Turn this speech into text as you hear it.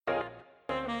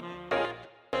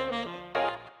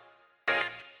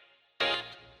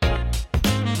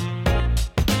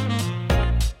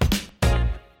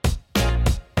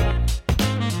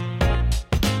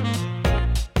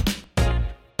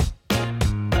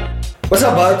What's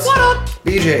up, buds? What up?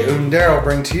 BJ and Daryl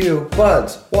bring to you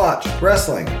Buds Watch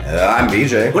Wrestling. I'm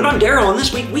BJ. When I'm Daryl, and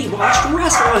this week we watched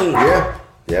wrestling.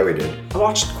 Yeah, we did. I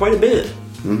watched quite a bit.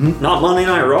 Mm-hmm. Not Monday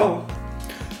Night Raw.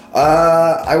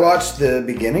 I watched the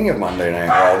beginning of Monday Night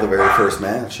Raw, the very first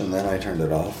match, and then I turned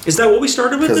it off. Is that what we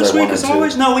started with 'Cause this I week? wanted As to.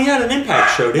 always? No, we had an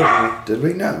Impact show, didn't we? Did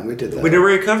we? No, we did that. We didn't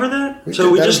really cover that. We So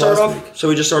did we that just start last off. week. So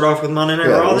we just start off with Monday Night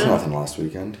Yeah, Raw there was then. nothing last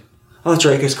weekend. Oh, that's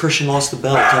right, because Christian lost the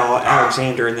belt to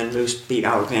Alexander, and then Moose beat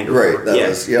Alexander. Right, that Yeah.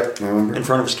 was, yep, remember? In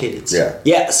front of his kids. Yeah.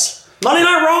 Yes. Monday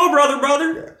Night Raw,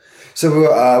 brother.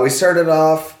 So we started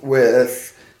off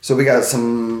with, so we got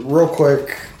some real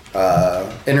quick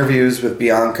interviews with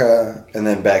Bianca and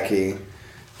then Becky,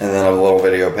 and then a little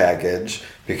video package,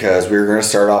 because we were going to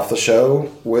start off the show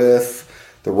with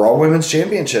the Raw Women's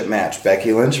Championship match,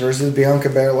 Becky Lynch versus Bianca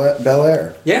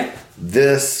Belair. Yeah.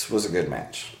 This was a good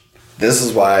match. This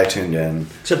is why I tuned in.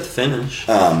 Except the finish.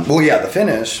 Well, yeah, the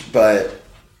finish, but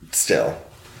still.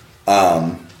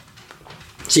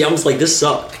 See, I was like, this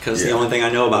sucked, because the Yeah. only thing I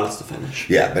know about is the finish.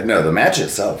 Yeah, but no, the match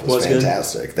itself was good.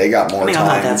 fantastic. They got more I mean, time.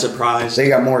 I'm not that surprised. They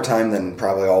got more time than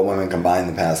probably all women combined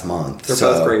the past month. They're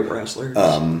both great wrestlers.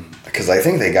 Because I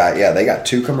think they got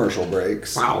 2 commercial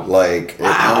breaks. Wow.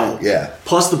 Wow. Yeah.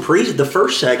 Plus the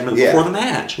first segment Yeah. before the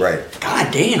match. Right. God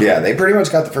damn. Yeah, they pretty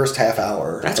much got the first half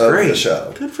hour That's of great. the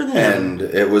show. Good for them. And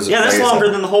it was Yeah, that's like I said- longer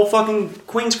than the whole fucking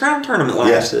Queen's Crown tournament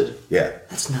lasted. Yeah.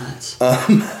 That's nuts.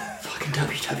 Fucking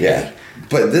WWE. Yeah.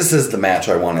 But this is the match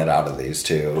I wanted out of these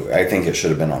two. I think it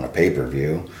should have been on a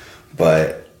pay-per-view,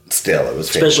 but still, it was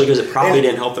Especially because it probably And-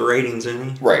 didn't help the ratings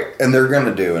any. Right, and they're going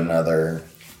to do another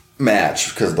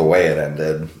match because the way it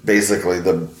ended, basically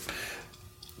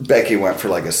Becky went for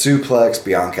like a suplex.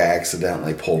 Bianca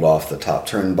accidentally pulled off the top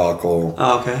turnbuckle.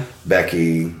 Oh, okay.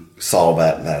 Becky saw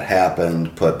that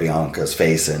happened, put Bianca's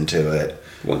face into it,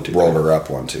 1, 2, rolled 3. her up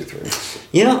 1, 2, 3.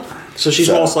 Yeah. So she's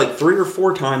So- lost like 3 or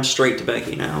 4 times straight to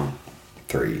Becky now.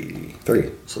 3.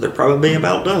 So they're probably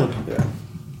about done. Yeah.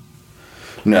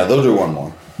 No, they'll do one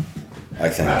more. I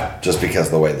think just because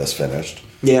of the way this finished.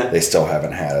 Yeah. They still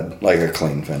haven't had like a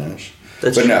clean finish.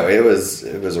 That's but true. no, it was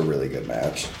a really good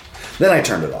match. Then I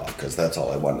turned it off because that's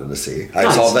all I wanted to see. I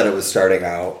Nice. saw that it was starting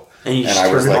out, And you just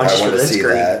I was turned it like, on I just want for to this. see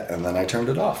Great. that, and then I turned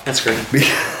it off That's great.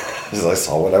 because I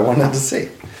saw what I wanted to see.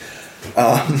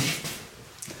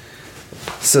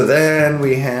 So then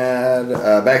we had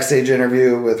a backstage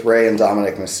interview with Rey and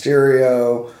Dominic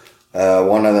Mysterio.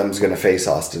 One of them's going to face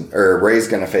Rey's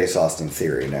going to face Austin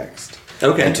Theory next.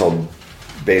 Okay. And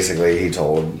basically he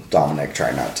told Dominic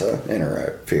try not to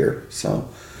interfere. So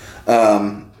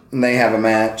and they have a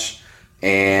match,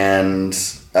 and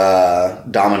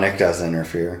Dominic does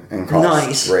interfere and costs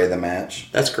Nice. Rey the match.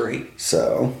 That's great.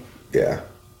 So yeah.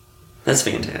 That's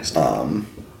fantastic.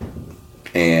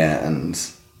 And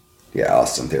yeah,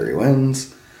 Austin Theory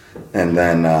wins. And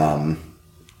then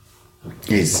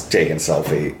he's taking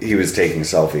he was taking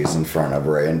selfies in front of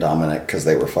Rey and Dominic because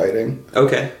they were fighting.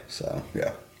 Okay. So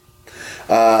yeah.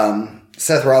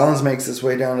 Seth Rollins makes his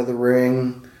way down to the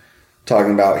ring,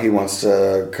 talking about he wants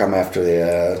to come after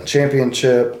the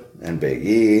championship and Big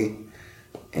E.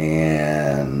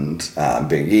 And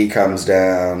Big E comes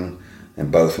down,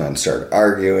 and both men start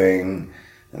arguing.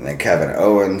 And then Kevin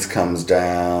Owens comes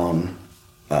down.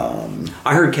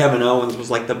 I heard Kevin Owens was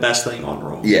like the best thing on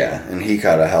Raw. Yeah, and he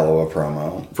cut a hell of a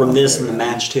promo. From this and the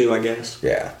match too, I guess.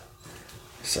 Yeah.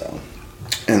 So,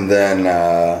 and then,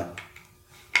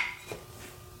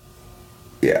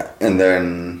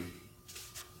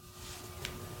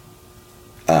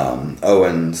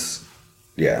 Owens,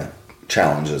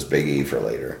 challenges Big E for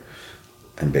later.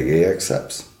 And Big E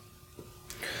accepts.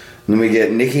 And then we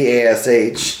get Nikki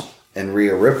ASH and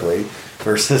Rhea Ripley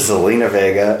versus Zelina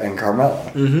Vega and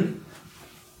Carmella. Mm-hmm.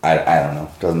 I don't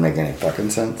know. Doesn't make any fucking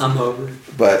sense. I'm over it.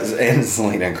 And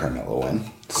Zelina and Carmella win.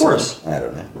 Of course. So, I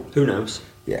don't know. Who knows?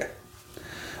 Yeah.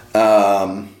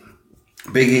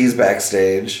 Big E's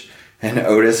backstage, and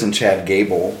Otis and Chad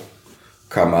Gable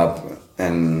come up,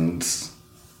 and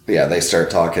they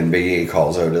start talking. Big E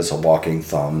calls Otis a walking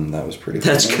thumb. That was pretty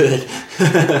That's funny. good.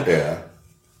 Yeah.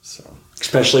 So.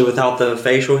 Especially without the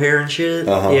facial hair and shit.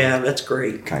 Uh-huh. Yeah, that's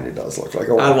great. Kind of does look like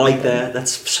a I walking like thumb. that.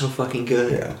 That's so fucking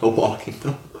good. Yeah. A walking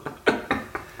thumb.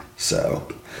 So.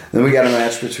 Then we got a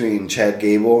match between Chad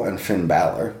Gable and Finn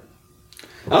Balor.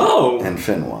 Oh. And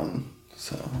Finn won.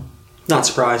 So. Not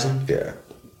surprising. Yeah.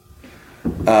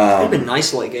 It'd been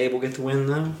nice to let Gable get the win,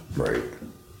 though. Right.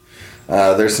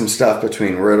 There's some stuff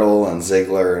between Riddle and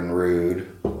Ziggler and Rude.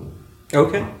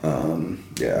 Okay.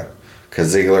 Yeah.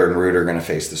 Because Ziggler and Rude are going to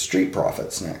face the Street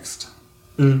Profits next.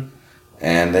 Mm.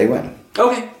 And they win.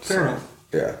 Okay, fair enough.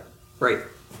 Yeah. Right.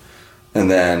 And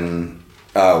then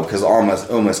Oh, because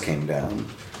almost came down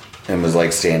and was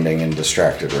like standing and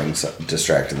distracted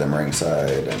them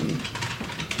ringside, and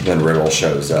then Riddle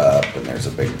shows up and there's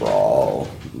a big brawl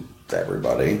with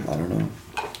everybody. I don't know.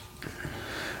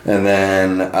 And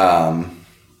then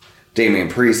Damian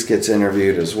Priest gets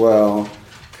interviewed as well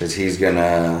because he's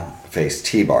gonna face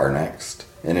T-Bar next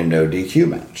in a no DQ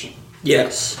match.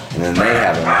 Yes. And then they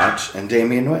have a match and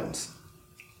Damian wins.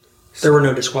 There were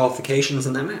no disqualifications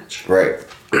in that match. Right.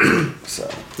 So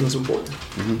It was important.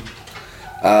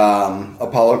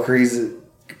 Apollo Crews,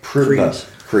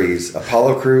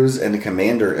 Apollo Crews and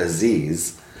Commander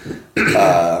Aziz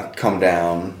come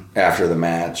down after the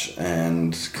match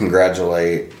and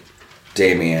congratulate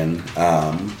Damian,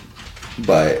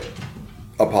 but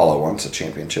Apollo wants a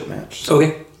championship match. So,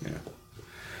 Okay. yeah.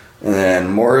 And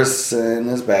then Morrison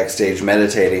is backstage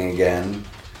meditating again,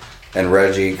 and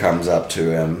Reggie comes up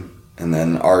to him, and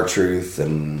then R-Truth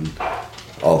and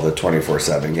all the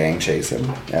 24/7 gang chase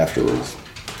him afterwards.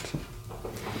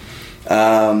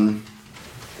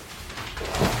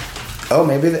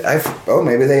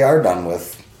 Maybe they are done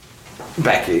with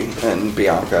Becky and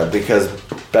Bianca, because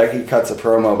Becky cuts a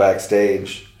promo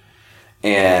backstage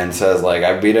and says, like,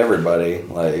 I beat everybody,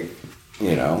 like,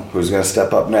 you know, who's gonna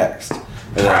step up next?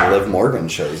 And then Liv Morgan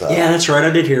shows up. Yeah, that's right. I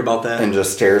did hear about that. And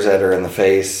just stares at her in the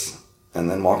face and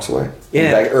then walks away.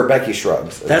 Yeah. Or Becky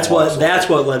shrugs. That's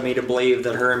what led me to believe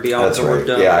that her and Bianca That's were right.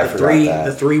 done. Yeah, I forgot that.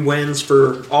 The 3 wins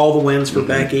for all the wins for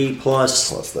Becky plus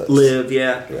this. Liv.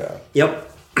 Yeah. Yeah. Yep.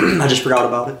 I just forgot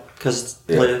about it because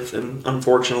Yeah. Liv, and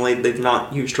unfortunately they've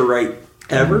not used her right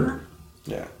ever.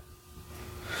 Yeah.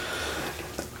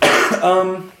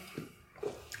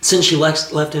 Since she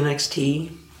left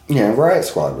NXT. Yeah, Riot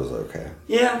Squad was okay.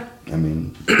 Yeah. I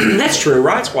mean, That's true.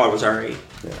 Riot Squad was alright.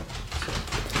 yeah.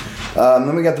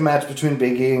 Then we got the match between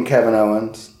Big E and Kevin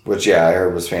Owens, which, yeah, I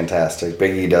heard was fantastic.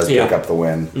 Big E does pick up the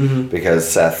win because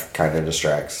Seth kind of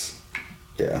distracts,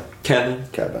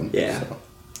 Kevin. Yeah. So.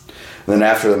 And then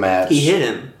after the match... He hit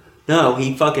him. No,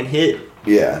 he fucking hit.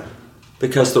 Yeah.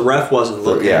 Because the ref wasn't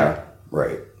looking. Yeah,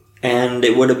 right. And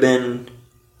it would have been...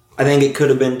 I think it could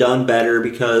have been done better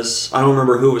because... I don't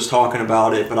remember who was talking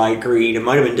about it, but I agreed. It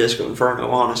might have been Disco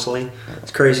Inferno, honestly. As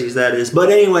crazy as that is.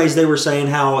 But anyways, they were saying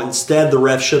how instead the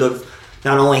ref should have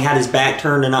not only had his back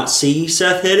turned to not see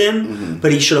Seth hit him,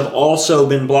 but he should have also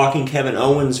been blocking Kevin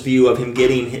Owens' view of him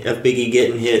of Big E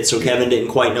getting hit, so Kevin didn't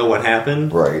quite know what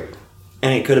happened. Right.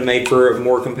 And it could have made for a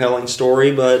more compelling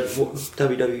story, but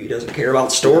WWE doesn't care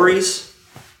about stories.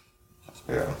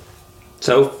 Yeah.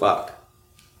 So, fuck.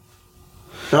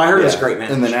 But I heard it was a great match.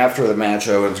 And then after the match,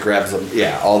 Owens grabs him.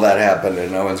 Yeah, all that happened,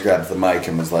 and Owens grabs the mic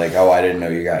and was like, "Oh, I didn't know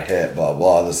you got hit. Blah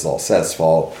blah. This is all Seth's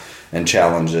fault." And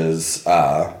challenges.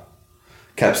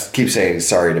 Keeps saying he's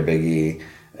sorry to Big E,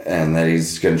 and that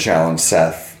he's going to challenge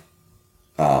Seth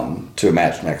to a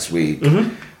match next week.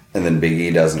 And then Big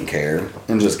E doesn't care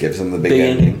and just gives him the big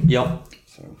ending. Yep.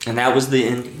 So. And that was the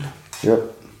ending. Yep.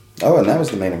 Oh, and that was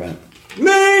the main event.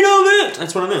 Main event.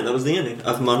 That's what I meant. That was the ending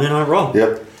of Monday Night Raw.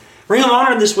 Yep. Ring of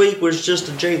Honor this week was just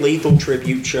a Jay Lethal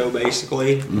tribute show,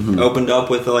 basically. Opened up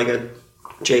with like a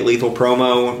Jay Lethal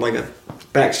promo, like a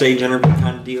backstage interview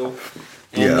kind of deal.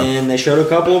 And then they showed a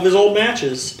couple of his old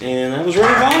matches, and that was Ring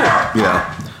of Honor.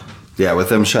 Yeah. Yeah, with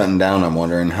them shutting down, I'm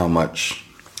wondering how much...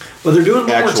 Well, they're doing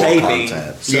more actual taping.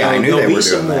 Content. So yeah, I knew they were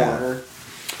doing that. More.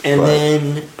 And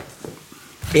then,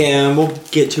 and we'll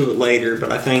get to it later,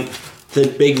 but I think the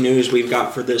big news we've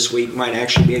got for this week might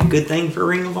actually be a good thing for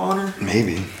Ring of Honor.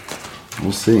 Maybe.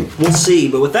 We'll see. We'll see.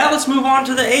 But with that, let's move on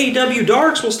to the AEW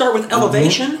Darks. We'll start with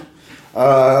Elevation.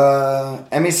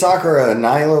 Emi Sakura and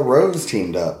Nyla Rose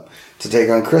teamed up to take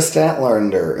on Chris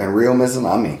Statlander and Ryo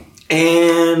Mizunami.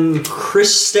 And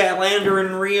Chris Statlander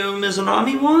and Ryo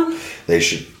Mizunami won? They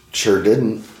sure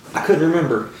didn't. I couldn't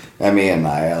remember. Emi and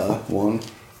Nyla won.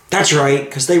 That's right,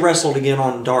 because they wrestled again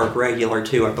on Dark regular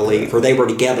too, I believe. Or they were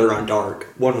together on Dark.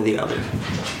 One or the other.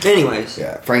 Anyways.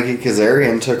 Yeah. Frankie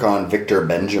Kazarian took on Victor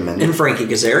Benjamin. And Frankie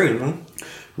Kazarian won.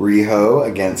 Riho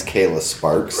against Kayla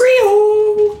Sparks.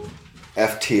 Riho!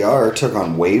 FTR took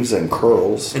on Waves and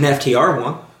Curls. And FTR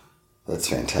won. That's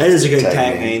fantastic. That is a good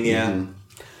tag name, yeah.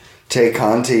 Tay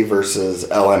Conti versus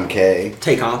LMK.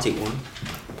 Tay Conti won.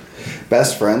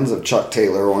 Best friends of Chuck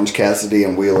Taylor, Orange Cassidy,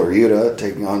 and Wheeler Yuta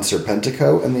taking on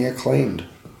Serpentico and the Acclaimed.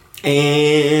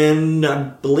 And I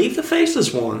believe the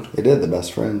Faces won. They did, the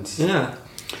Best Friends. Yeah.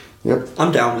 Yep.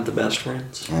 I'm down with the Best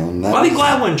Friends. And I'll be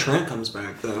glad when Trent comes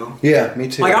back, though. Yeah, me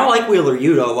too. Like, I like Wheeler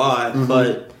Yuta a lot,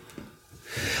 but...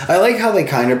 I like how they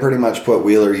kind of pretty much put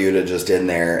Wheeler Yuta just in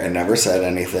there and never said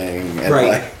anything. And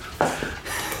right.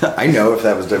 I know if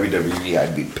that was WWE,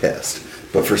 I'd be pissed.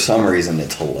 But for some reason,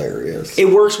 it's hilarious. It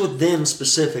works with them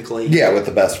specifically. Yeah, with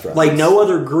the best friends. Like no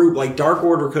other group, like Dark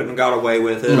Order couldn't have got away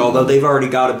with it, although they've already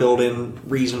got a built-in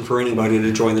reason for anybody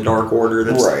to join the Dark Order.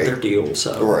 That's their deal.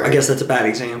 So I guess that's a bad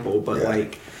example, but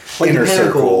like Inner the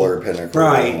Circle or Pinnacle.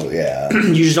 Right. Yeah.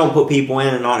 You just don't put people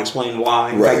in and not explain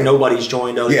why. In fact, nobody's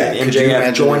joined other than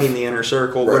MJF joining the Inner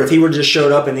Circle. But if he would just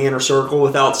showed up in the Inner Circle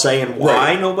without saying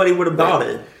why, nobody would have bought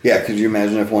it. Yeah, could you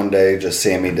imagine if one day just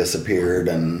Sammy disappeared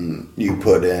and you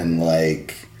put in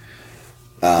like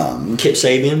Kip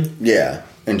Sabian? Yeah.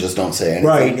 And just don't say anything.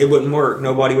 Right, it wouldn't work.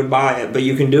 Nobody would buy it. But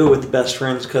you can do it with the best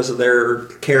friends because of their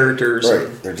characters. Right,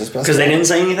 they're just best friends. Because they didn't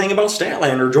say anything about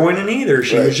Statlander joining either.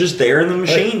 She was just there in the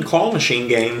machine, claw machine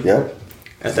game. Yep.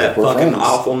 At that fucking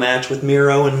awful match with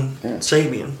Miro and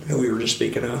Sabian, who we were just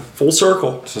speaking of. Full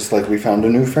circle. It's just like we found a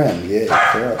new friend.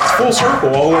 Yeah. It's full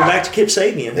circle, all the way back to Kip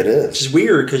Sabian. It is. Which is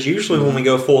weird, because usually when we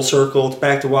go full circle, it's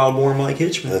back to Wild Boar Mike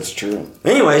Hitchman. That's true.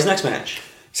 Anyways, next match.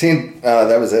 See,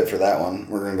 that was it for that one.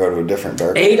 We're going to go to a different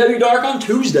Dark. AEW Dark on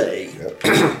Tuesday. Yep.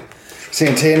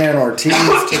 Santana and Ortiz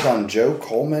took on Joe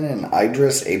Coleman and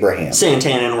Idris Abraham.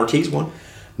 Santana and Ortiz won.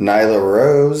 Nyla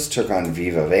Rose took on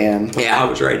Viva Van. Yeah, I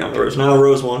was right on the Rose. Nyla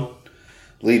Rose won.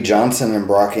 Lee Johnson and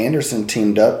Brock Anderson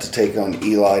teamed up to take on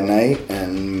Eli Knight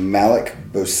and Malik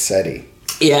Bossetti.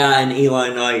 Yeah, and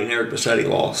Eli Knight and Eric Bossetti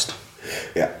lost.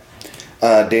 Yeah.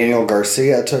 Daniel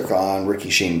Garcia took on Ricky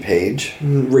Shane Page.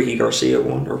 Ricky Garcia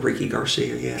won, or Ricky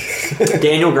Garcia, yeah.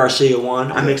 Daniel Garcia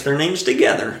won. I mixed their names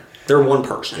together. They're one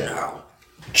person now.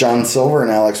 John Silver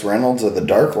and Alex Reynolds of the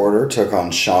Dark Order took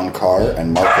on Sean Carr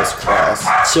and Marcus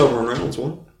Cross. Silver and Reynolds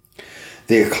won.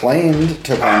 The Acclaimed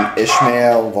took on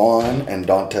Ishmael Vaughn and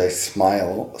Dante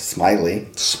Smiley.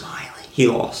 He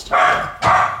lost.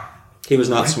 He was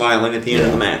not smiling at the end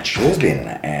of the match. He was being an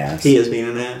ass. He is being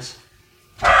an ass.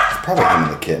 It's probably him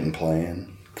and the kitten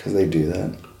playing, because they do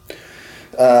that.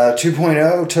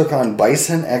 2.0 took on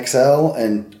Bison XL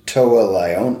and Toa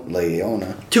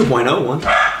Leona. 2.0 won.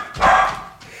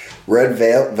 Red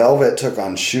Velvet took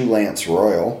on Shoe Lance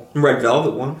Royal. Red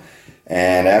Velvet won.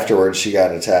 And afterwards, she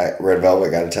got attacked. Red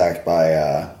Velvet got attacked by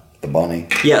the bunny.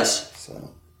 Yes.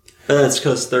 So that's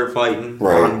because they're fighting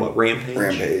on what, Rampage?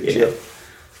 Rampage, yep.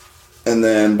 And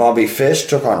then Bobby Fish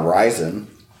took on Ryzen.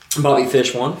 Bobby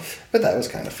Fish won. But that was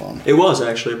kind of fun. It was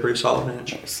actually a pretty solid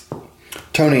match. Nice.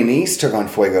 Tony Nese took on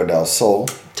Fuego del Sol.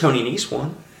 Tony Nese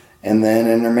won. And then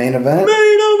in their main event,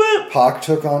 Pac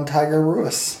took on Tiger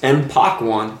Ruiz. And Pac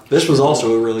won. This was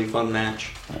also a really fun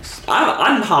match. Nice.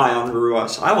 I'm high on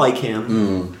Ruiz. I like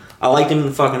him. I liked him in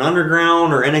the fucking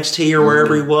Underground or NXT or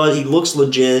wherever he was. He looks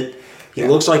legit. He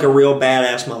looks like a real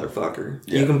badass motherfucker.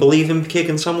 Yeah. You can believe him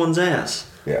kicking someone's ass.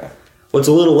 Yeah. What's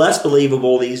a little less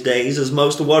believable these days is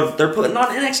most of what they're putting on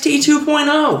NXT 2.0.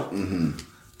 Mm-hmm.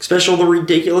 Especially the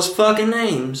ridiculous fucking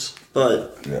names.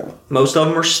 But most of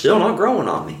them are still not growing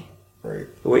on me. Right.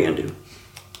 What are you going to do?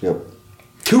 Yep.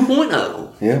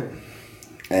 2.0. Yep.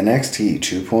 NXT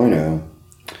 2.0.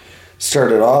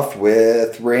 Started off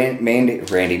with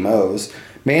Randy Mose.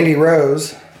 Mandy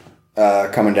Rose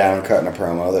coming down and cutting a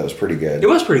promo that was pretty good. It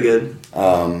was pretty good.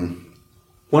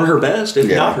 One of her best, if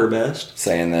not her best.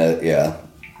 Saying that,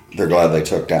 they're glad they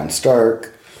took down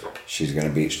Stark. She's going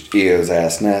to beat Io's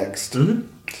ass next. Mm-hmm.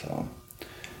 So,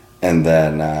 and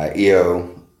then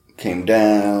Io came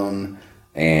down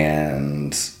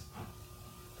and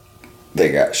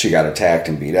she got attacked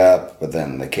and beat up, but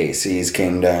then the KCs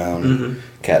came down.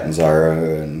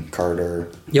 Catanzaro and Carter.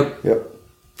 Yep.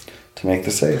 To make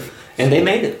the save. And they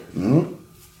made it. Mm-hmm.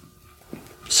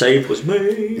 Save was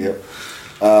made. Yep.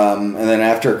 And then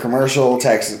after a commercial,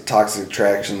 Toxic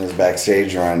Attraction is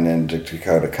backstage running into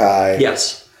Dakota Kai.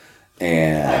 Yes.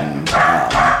 And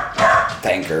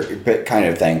thank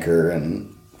her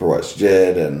and for what she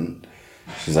did. And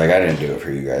she's like, I didn't do it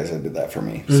for you guys. I did that for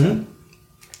me. Mm-hmm.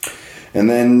 So. And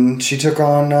then she took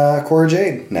on Cora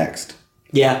Jade next.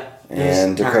 Yeah.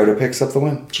 And Dakota picks up the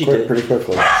win. She did. Pretty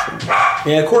quickly. So.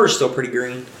 Yeah, Cora's still pretty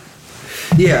green.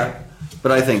 Yeah.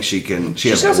 But I think she can.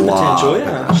 She's got some potential,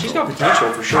 yeah. She's got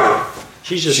potential for sure.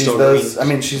 She's so green. I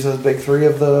mean, she's those big three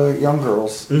of the young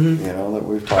girls, you know, that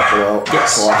we've talked about.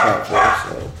 Yes. To watch out for.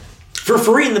 So. For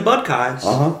free in the Budkies.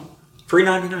 Free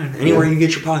 $99. Anywhere you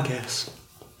get your podcasts.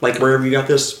 Like wherever you got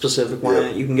this specific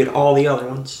one, you can get all the other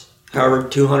ones. However,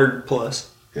 200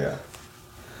 plus. Yeah.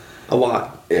 A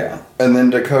lot. Yeah. And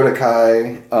then Dakota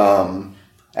Kai,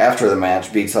 after the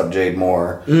match, beats up Jade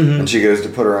Moore. And she goes to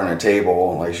put her on a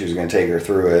table, like she was going to take her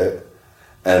through it.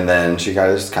 And then she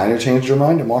kind of changed her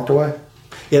mind and walked away.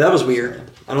 Yeah, that was weird.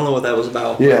 I don't know what that was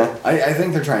about. Yeah. I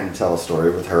think they're trying to tell a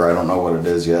story with her. I don't know what it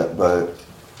is yet, but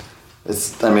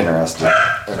I'm interested.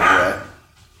 Anyway.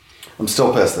 I'm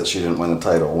still pissed that she didn't win the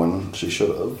title when she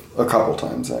should have. A couple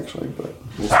times, actually, but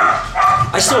we'll see.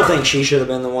 I still think she should have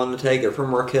been the one to take it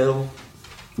from Raquel.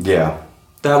 Yeah.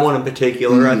 That one in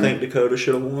particular, I think Dakota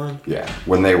should have won. Yeah.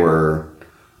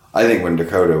 I think when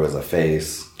Dakota was a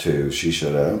face, too, she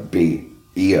should have beat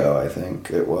Io, I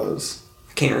think it was.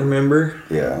 Can't remember.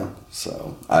 Yeah,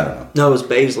 so, I don't know. No, it was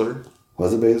Baszler.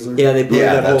 Was it Baszler? Yeah, they put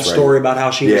that whole story about how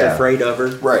she was afraid of her.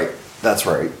 Right, that's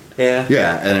right. Yeah.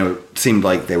 Yeah, and it seemed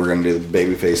like they were going to do the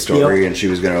babyface story and she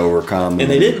was going to overcome. And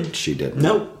they didn't. She didn't.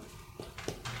 Nope.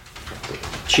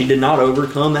 She did not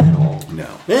overcome at all. No.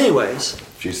 Anyways.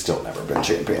 She's still never been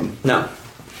champion. No.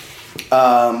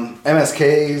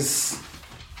 MSK's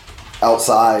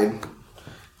outside.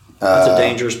 That's a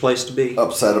dangerous place to be.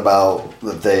 Upset about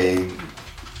that they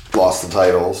lost the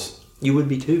titles. You would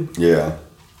be too. Yeah.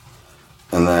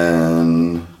 And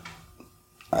then,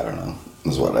 I don't know. It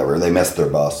was whatever. They missed their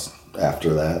bus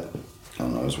after that. I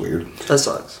don't know. It was weird. That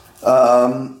sucks.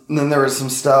 And then there was some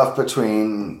stuff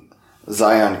between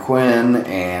Zion Quinn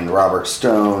and Robert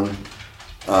Stone.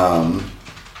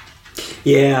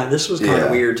 Yeah, this was kind of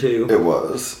weird too. It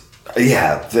was.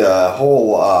 Yeah, the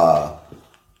whole, I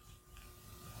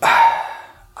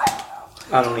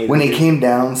don't even. when he came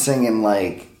down singing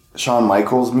like Shawn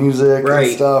Michaels music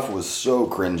and stuff was so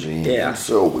cringy. Yeah.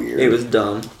 So weird. It was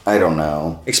dumb. I don't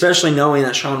know. Especially knowing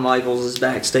that Shawn Michaels is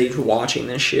backstage watching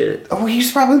this shit. Oh,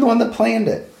 he's probably the one that planned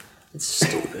it. It's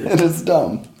stupid. And it's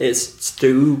dumb. It's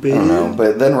stupid. I don't know.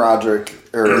 But then Robert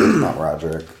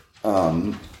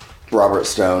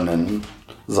Stone and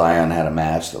Zion had a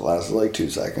match that lasted like 2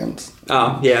 seconds.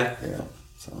 Oh, yeah. Yeah.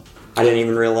 So. I didn't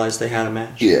even realize they had a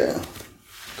match. Yeah.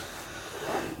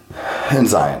 And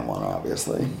Zion won,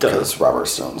 obviously. Because Robert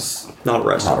Stone's not a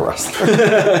wrestler.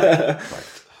 Right.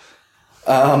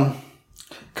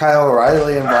 Kyle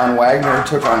O'Reilly and Von Wagner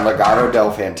took on Legado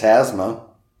del Fantasma.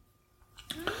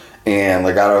 And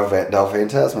Legado del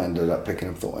Fantasma ended up picking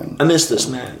up the win. I missed this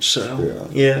match, so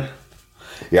yeah.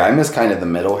 Yeah, I missed kind of the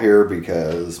middle here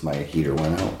because my heater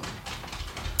went out.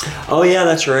 Oh yeah,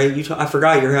 that's right. I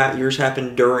forgot yours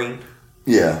happened during.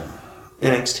 Yeah.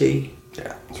 NXT.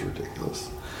 Yeah, it's ridiculous.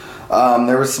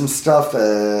 There was some stuff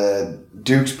at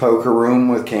Duke's Poker Room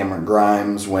with Cameron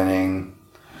Grimes winning,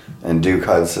 and Duke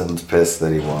Hudson's pissed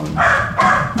that he won.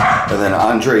 And then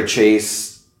Andre Chase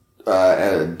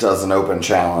does an open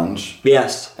challenge.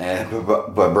 Yes.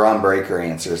 But Braun Breaker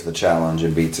answers the challenge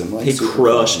and beats him. Like he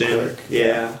crushed him. Quick.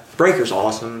 Yeah. Breaker's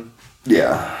awesome.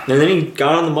 Yeah. And then he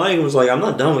got on the mic and was like, I'm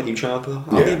not done with you,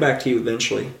 Ciampa. I'll get back to you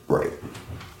eventually. Right.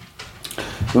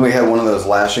 Then we had one of those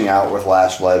lashing out with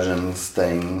Lash Legends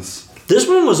things. This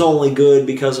one was only good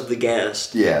because of the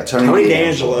guest. Yeah, Tony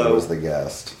D'Angelo was the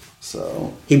guest.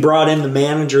 So he brought in the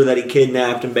manager that he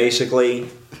kidnapped and basically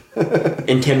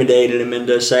intimidated him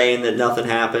into saying that nothing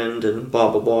happened and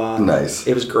blah, blah, blah. Nice.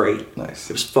 It was great. Nice.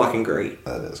 It was fucking great.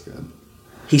 That is good.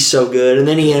 He's so good. And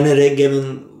then he ended it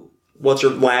giving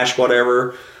Lash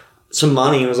whatever some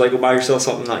money and was like, go buy yourself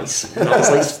something nice. And I was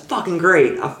like, it's fucking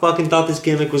great. I fucking thought this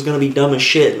gimmick was going to be dumb as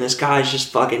shit, and this guy's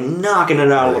just fucking knocking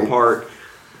it out of the park.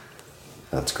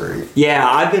 That's great. Yeah,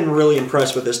 I've been really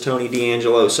impressed with this Tony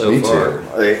D'Angelo so far. Me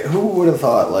too. Like, who would have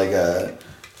thought like a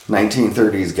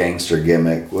 1930s gangster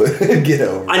gimmick would get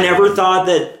over? I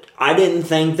didn't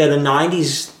think that a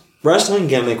 90s wrestling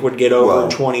gimmick would get over in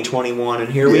 2021,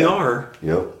 and here we are.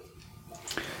 Yep.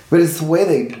 But it's the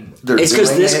way it's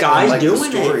because this guy's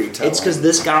doing it. It's because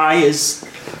this guy is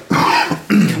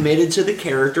committed to the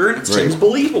character, and it seems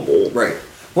believable. Right.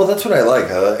 Well, that's what I like.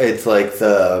 It's like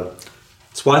the.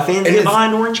 That's why fans get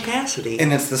behind Orange Cassidy.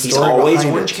 And it's the story. He's always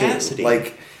behind Orange it Cassidy.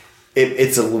 Like,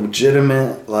 it's a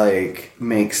legitimate, like,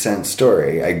 makes sense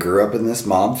story. I grew up in this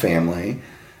mob family.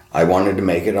 I wanted to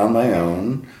make it on my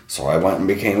own, so I went and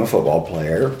became a football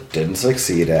player. Didn't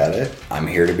succeed at it. I'm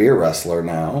here to be a wrestler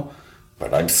now.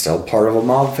 But I'm still part of a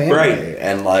mob family. Right.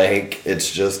 And, like, it's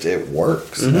just, it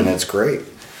works. And it's great.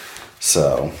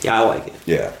 So. Yeah, I like it.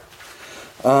 Yeah.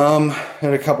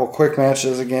 Had a couple quick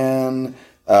matches again.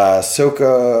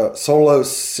 Solo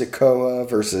Sikoa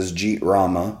versus Jeet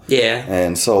Rama. Yeah.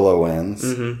 And Solo wins.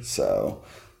 Mm-hmm. So,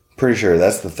 pretty sure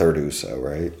that's the third Uso,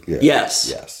 right? Yeah. Yes.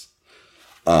 Yes.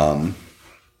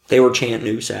 They were chanting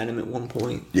Uso at him at one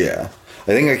point. Yeah. I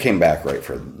think I came back right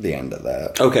for the end of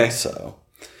that. Okay. So.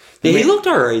 Yeah, he looked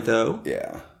alright, though.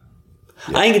 Yeah.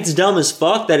 I think it's dumb as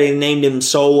fuck that they named him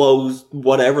Solo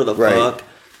whatever the fuck.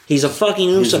 He's a fucking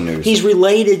Uso. He's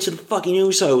related to the fucking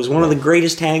Usos, one of the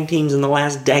greatest tag teams in the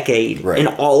last decade in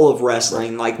all of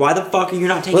wrestling. Like, why the fuck are you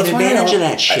not taking advantage of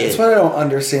that shit? That's what I don't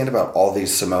understand about all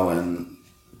these Samoan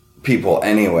people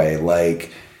anyway.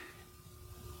 Like,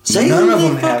 Say none who of they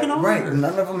them have fucking are. right.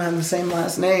 None of them have the same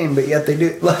last name, but yet they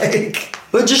do. Like,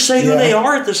 But just say who Yeah. they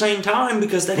are at the same time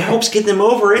because that helps get them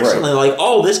over instantly. Like,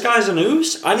 oh, this guy's an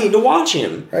Uso? I need to watch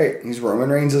him. right? He's Roman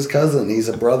Reigns' cousin. He's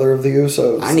a brother of the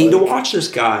Usos. I need to watch this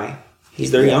guy.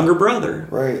 He's their younger brother.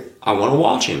 Right. I want to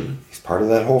watch him. He's part of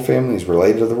that whole family. He's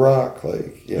related to The Rock.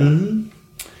 Like, yeah. Mm-hmm.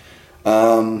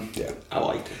 Yeah. I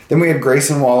liked it. Then we had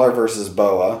Grayson Waller versus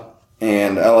Boa,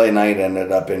 and LA Knight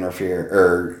ended up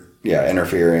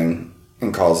interfering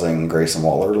and causing Grayson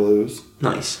Waller to lose.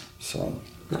 Nice. So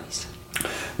Nice.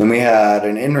 then we had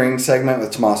an in-ring segment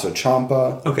with Tommaso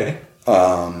Ciampa. Okay.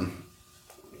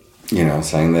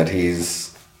 Saying that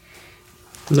he's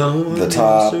No one the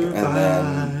top, will and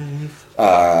then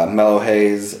survive. Mello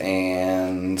Hayes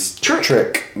and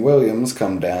Trick. Williams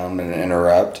come down and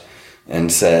interrupt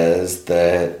and says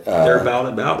that They're about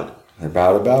it. they're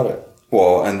about it.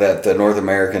 Well, and that the North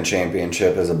American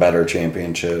Championship is a better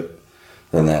championship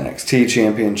than the NXT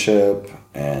Championship,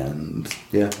 and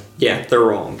yeah, Yeah, they're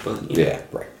wrong, but you know, yeah,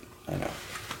 right. I know.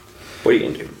 what are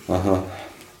you gonna do?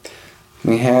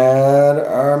 We had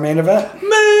our main event: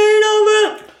 Main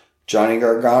event. Johnny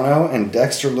Gargano and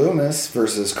Dexter Lumis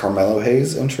versus Carmelo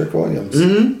Hayes and Trick Williams.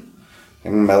 Mm-hmm.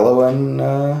 And Mello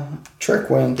and Trick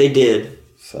win. They did.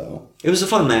 So It was a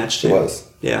fun match too. it was.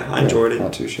 Yeah, I enjoyed Not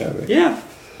it. too shabby. Yeah,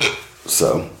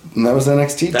 So and that was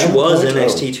NXT. that was 2.0.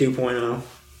 NXT 2.0.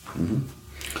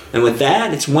 And with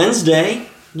that, it's Wednesday.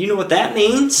 You know what that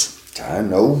means? I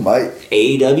know, Mike.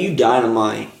 AEW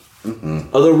Dynamite.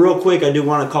 Although, real quick, I do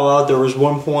want to call out there was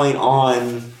one point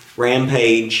on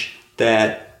Rampage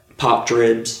that popped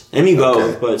Dribs. And me both,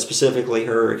 Okay. but specifically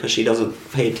her because she doesn't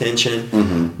pay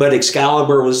attention. But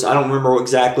Excalibur was, I don't remember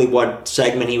exactly what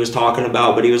segment he was talking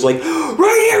about, but he was like,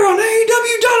 right here on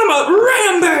AEW Dynamite,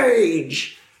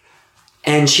 Rampage!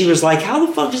 And she was like, how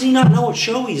the fuck does he not know what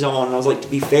show he's on? And I was like, to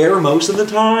be fair, most of the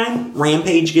time,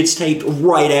 Rampage gets taped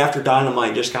right after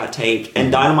Dynamite just got taped.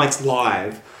 And Dynamite's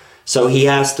live. So he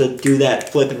has to do that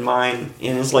flip in mind.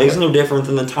 And it's like, it's no different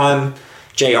than the time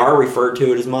JR referred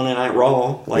to it as Monday Night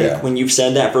Raw. Like, Yeah. when you've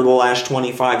said that for the last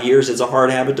 25 years, it's a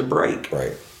hard habit to break.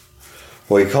 Right.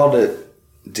 Well, he called it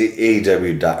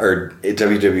WWE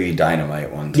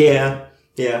Dynamite one time. Yeah,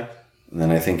 yeah. And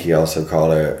then I think he also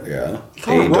called it,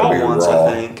 called it Raw once,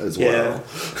 I think. as Yeah.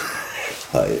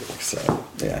 well.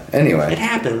 Yeah. Anyway. It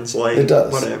happens. Like, It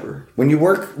does. whatever. When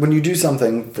you do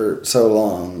something for so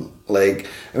long, like,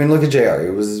 I mean, look at JR. He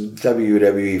was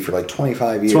WWE for like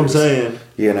 25 years. That's what I'm saying.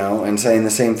 And saying the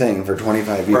same thing for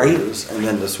 25 Right. years, and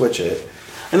then to switch it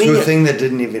I mean, to a yeah. thing that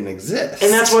didn't even exist.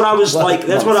 And that's what I was like.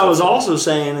 That's what I was nonsense. also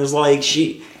saying is like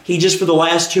he just for the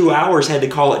last 2 hours had to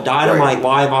call it Dynamite Right.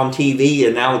 live on TV,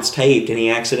 and now it's taped, and he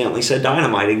accidentally said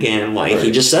Dynamite again. Like he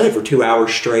Right. just said it for 2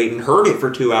 hours straight and heard it for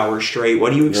 2 hours straight.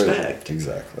 What do you expect? Right.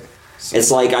 Exactly.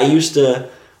 It's like I used to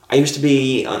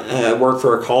be work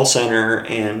for a call center,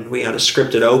 and we had a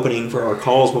scripted opening for our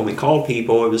calls when we called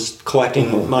people. It was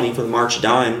collecting money for the March of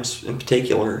Dimes in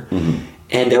particular.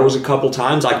 And there was a couple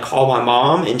times I'd call my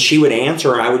mom, and she would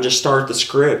answer, and I would just start the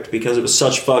script because it was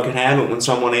such fucking habit when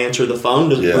someone answered the phone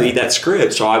to read that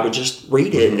script. So I would just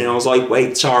read it, and I was like,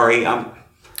 wait, sorry, I'm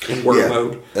in work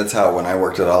mode. That's how when I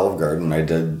worked at Olive Garden, I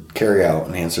did carry out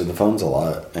and answered the phones a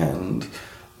lot, and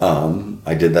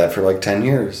I did that for like 10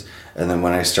 years. And then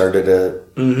when I started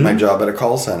at my job at a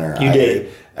call center, I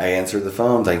answered the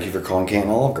phone. Thank you for calling Canton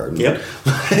Olive Garden. Yep.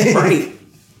 Right.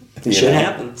 Shit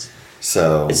happens.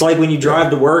 So It's like when you drive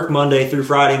to work Monday through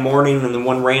Friday morning, and then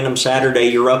one random Saturday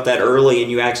you're up that early and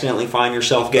you accidentally find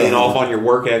yourself getting off on your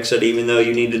work exit even though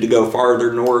you needed to go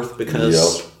farther north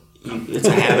because it's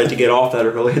a habit to get off that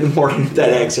early in the morning at that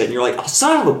exit. And you're like, oh,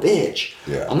 son of a bitch.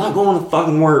 Yeah. I'm not going to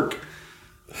fucking work.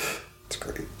 it's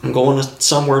great. I'm going to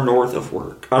somewhere north of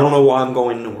work. I don't know why I'm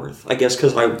going north. I guess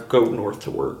because I go north to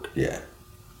work. Yeah.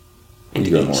 And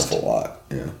You go east. north a lot.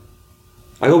 Yeah.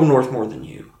 I go north more than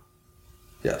you.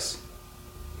 Yes.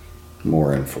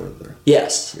 More and further.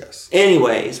 Yes. Yes.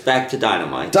 Anyways, back to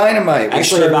Dynamite. Dynamite.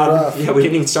 Actually, we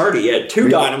didn't even start it yet.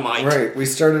 Dynamite. Right. We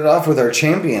started off with our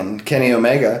champion, Kenny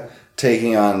Omega,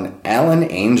 taking on Alan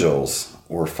Angels,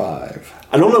 or 5.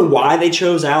 I don't know why they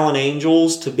chose Alan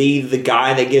Angels to be the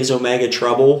guy that gives Omega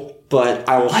trouble, but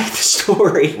I like the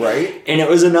story. Right. And it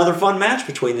was another fun match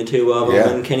between the two of them. Yeah.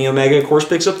 And Kenny Omega, of course,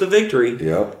 picks up the victory.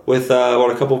 Yep. With,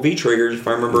 a couple V-triggers, if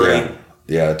I remember right.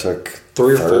 Yeah, it took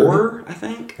 3 or third. 4, I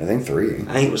think. I think 3.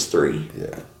 I think it was 3.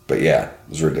 Yeah. But yeah, it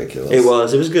was ridiculous. It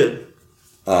was. It was good.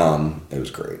 It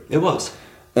was great. It was.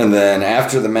 And then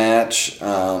after the match,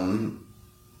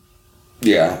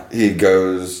 he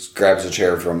grabs a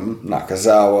chair from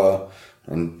Nakazawa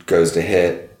and goes to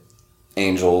hit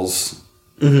Angels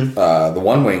the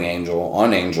One Wing Angel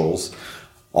on Angels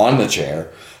on the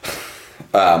chair.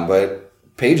 But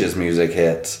Page's music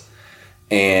hits,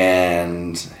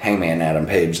 and Hangman Adam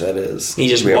Page, that is. He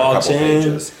just walks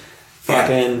in,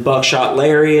 fucking buckshot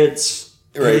lariats.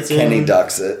 Right, Kenny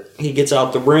ducks it. He gets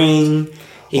out the ring.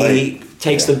 He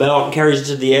takes the belt and carries it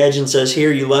to the edge and says,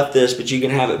 "Here, you left this, but you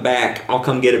can have it back. I'll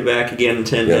come get it back again in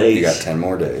 10 days." You got 10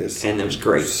 more days. And it was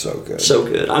great. So good. So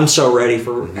good. I'm so ready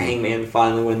for Hangman to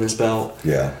finally win this belt.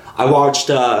 Yeah. I watched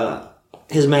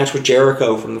his match with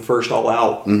Jericho from the first All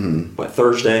Out,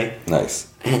 Thursday. Nice.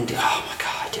 And, oh my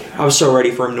God, dude. I was so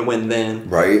ready for him to win then.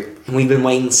 Right? And we've been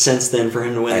waiting since then for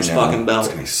him to win this fucking belt.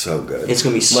 It's going to be so good. It's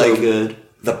going to be so good.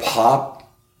 The pop,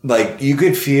 you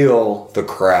could feel the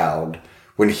crowd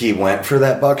when he went for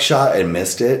that buckshot and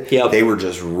missed it. Yep. They were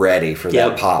just ready for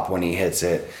that pop when he hits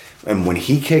it. And when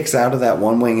he kicks out of that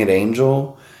one-winged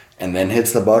angel and then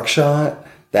hits the buckshot,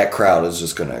 that crowd is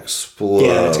just going to explode.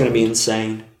 Yeah, it's going to be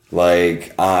insane.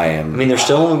 I mean, there's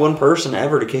still only one person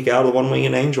ever to kick out of the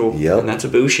one-winged angel. Yep. And that's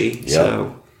Ibushi. Yep.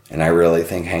 So. And I really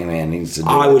think Hangman needs to do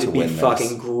it would to win this.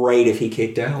 Fucking great if he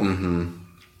kicked out. Mm-hmm.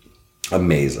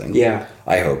 Amazing. Yeah.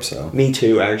 I hope so. Me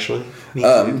too, actually. Me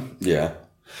too. Yeah.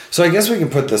 So I guess we can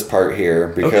put this part here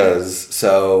because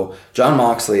so Jon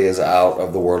Moxley is out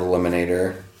of the World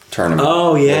Eliminator tournament.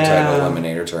 Oh yeah, World Title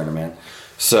Eliminator tournament.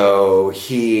 So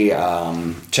he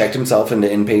checked himself into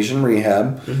inpatient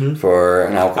rehab for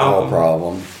an alcohol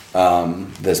problem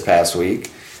this past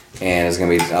week, and is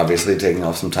going to be obviously taking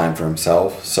off some time for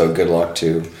himself. So good luck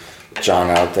to John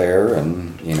out there,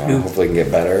 and hopefully he can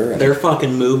get better. They're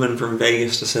fucking moving from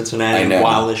Vegas to Cincinnati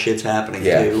while this shit's happening.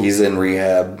 Yeah, too. He's in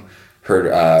rehab. Her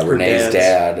Renee's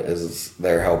dad is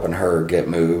there helping her get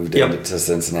moved into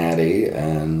Cincinnati,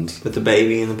 and with the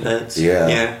baby and the pets.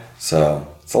 Yeah. So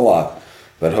it's a lot,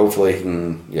 but hopefully he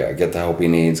can get the help he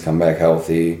needs, come back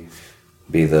healthy,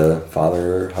 be the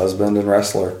father, husband, and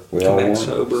wrestler. We all want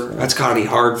sober. That's gotta be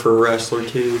hard for a wrestler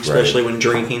too, especially when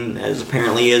drinking, as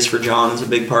apparently is for John, is a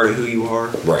big part of who you are.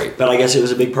 Right. But I guess it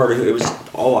was a big part of who it was.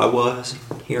 All I was.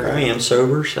 Here I am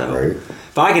sober. So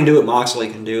if I can do it, Moxley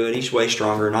can do it. He's way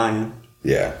stronger than I am.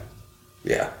 Yeah.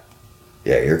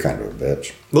 You're kind of a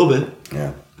bitch. A little bit.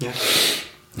 Yeah.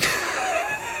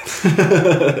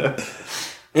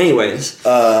 Anyways.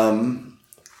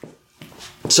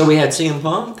 So we had CM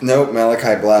Punk? Nope,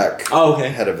 Malachi Black. Oh, okay.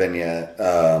 Had a vignette.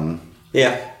 About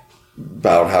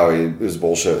how he was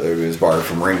bullshit. He was barred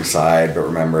from ringside, but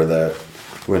remember that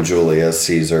when Julius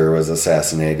Caesar was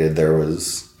assassinated, there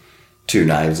was 2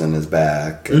 knives in his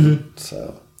back. And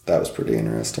so that was pretty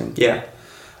interesting. Yeah.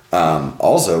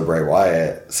 Also, Bray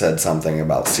Wyatt said something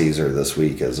about Caesar this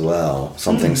week as well.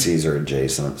 Something Caesar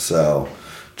adjacent. So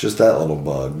just that little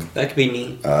bug. That could be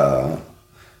neat.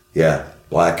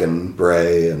 Black and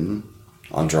Bray and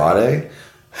Andrade.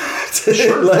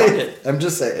 Sure, I'm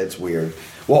just saying, it's weird.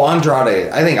 Well, I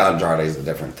think Andrade's a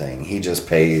different thing. He just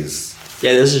pays.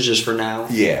 Yeah, this is just for now.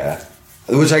 Yeah.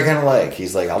 Which I kind of like.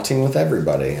 He's like, I'll team with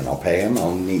everybody, and I'll pay him.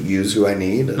 I'll use who I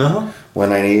need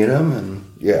when I need him, and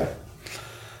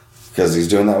because he's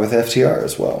doing that with FTR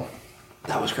as well.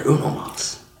 That was great. Uno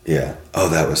Mas. Yeah. Oh,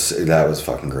 that was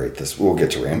fucking great. We'll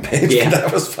get to Rampage. Yeah.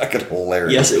 That was fucking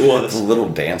hilarious. Yes, it was. The little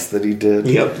dance that he did.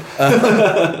 Yep.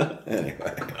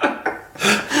 Anyway.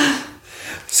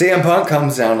 CM Punk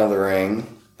comes down to the ring,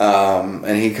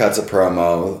 and he cuts a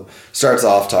promo. Starts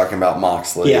off talking about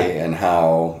Moxley and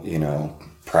how,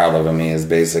 proud of him he is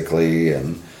basically,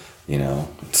 and,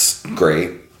 it's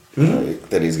great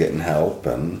that he's getting help,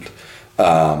 and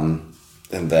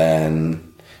then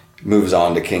moves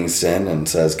on to Kingston and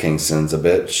says Kingston's a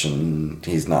bitch and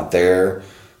he's not there,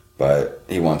 but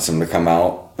he wants him to come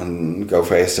out and go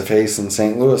face to face in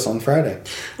St. Louis on Friday.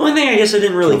 The only thing I guess I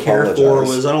didn't really care for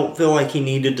was I don't feel like he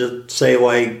needed to say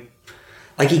like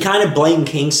he kind of blamed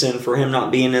Kingston for him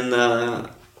not being in the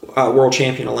World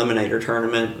Champion Eliminator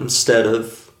tournament instead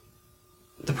of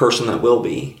the person that will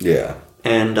be. Yeah.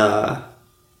 And I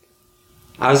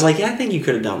was like, I think you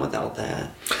could have done without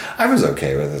that. I was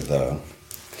okay with it though.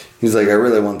 He's like, I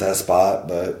really want that spot,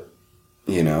 but,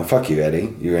 fuck you,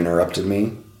 Eddie. You interrupted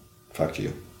me. Fuck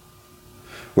you.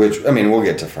 Which, I mean, we'll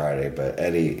get to Friday, but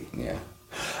Eddie, yeah.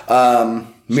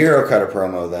 Miro cut a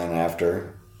promo then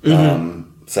after,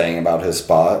 saying about his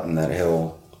spot and that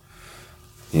he'll,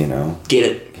 get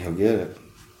it. He'll get it.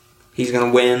 He's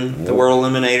going to win the World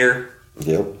Eliminator.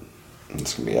 Yep.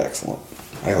 It's going to be excellent.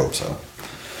 I hope so.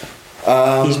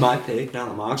 He's my pick now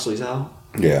that Moxley's out.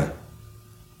 Yeah.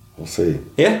 We'll see.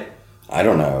 Yeah. I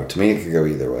don't know. To me, it could go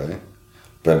either way.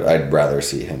 But I'd rather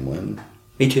see him win.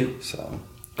 Me too. So.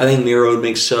 I think Miro would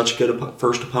make such a good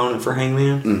first opponent for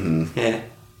Hangman. Mm-hmm. Yeah.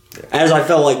 As I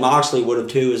felt like Moxley would have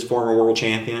too as former world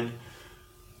champion.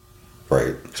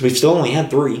 Right. Because we've still only had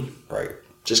 3. Right.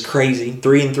 Just crazy.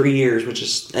 3 in 3 years, which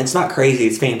is... It's not crazy,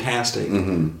 it's fantastic.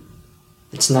 Mm-hmm.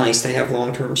 It's nice to have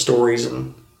long-term stories,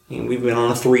 and we've been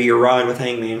on a 3-year ride with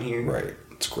Hangman here. Right.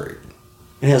 It's great.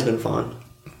 It has been fun.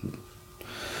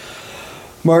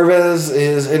 Marvez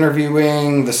is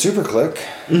interviewing the Super Click,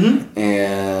 Mm-hmm.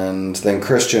 and then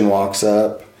Christian walks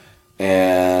up,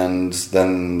 and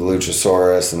then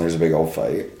Luchasaurus, and there's a big old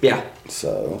fight. Yeah.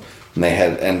 So and they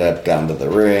end up down to the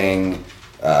ring.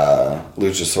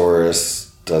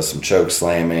 Luchasaurus does some choke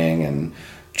slamming, and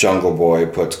Jungle Boy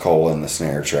puts Cole in the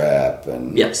snare trap,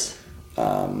 and Yes.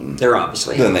 They're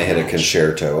obviously... then they hit a match.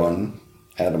 concerto on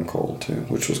Adam Cole too,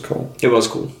 which was cool. It was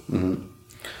cool.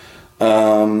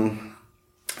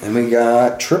 And we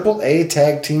got AAA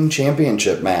Tag Team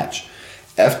Championship match.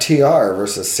 FTR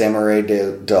versus Samurai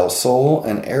del Sol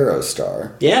and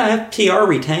Aerostar. Yeah, FTR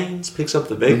retains, picks up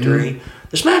the victory.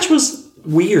 This match was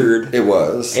weird. It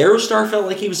was. Aerostar felt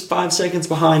like he was 5 seconds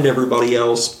behind everybody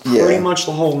else pretty much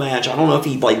the whole match. I don't know if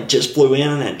he just flew in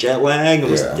and had jet lag and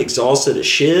was exhausted as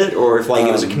shit, or if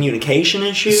it was a communication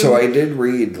issue. So I did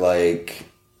read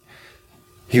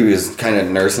he was kind of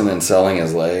nursing and selling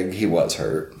his leg. He was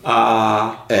hurt.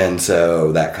 And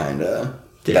so that kind of...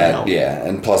 help. Yeah,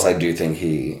 and plus I do think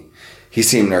he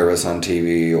seemed nervous on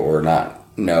TV or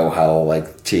not know how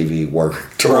TV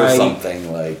worked or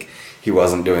something. He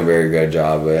wasn't doing a very good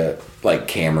job at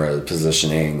camera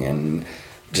positioning and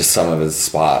just some of his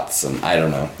spots, and I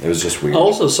don't know. It was just weird. I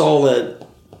also saw that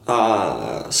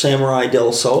Samurai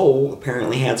del Sol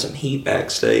apparently had some heat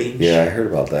backstage. Yeah, I heard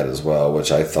about that as well,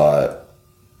 which I thought,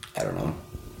 I don't know.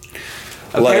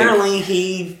 Apparently,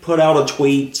 he put out a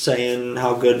tweet saying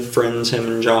how good friends him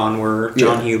and John were.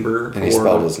 John Huber. And he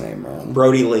spelled his name wrong.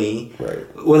 Brody Lee. Right.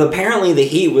 Well, apparently the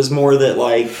heat was more that,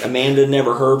 Amanda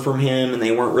never heard from him and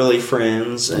they weren't really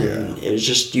friends. And it was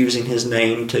just using his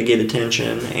name to get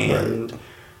attention. And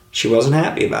she wasn't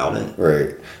happy about it.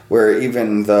 Right. Where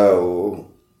even though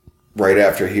right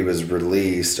after he was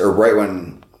released, or right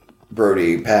when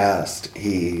Brody passed,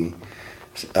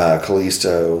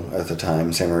 Kalisto at the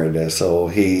time, Samurai del Sol,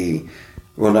 he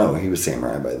was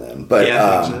Samurai by then. But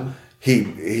I think so.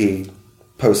 he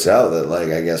posted out that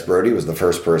I guess Brody was the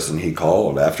first person he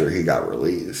called after he got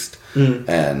released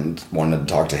and wanted to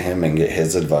talk to him and get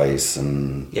his advice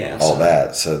and all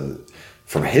that. So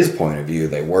from his point of view,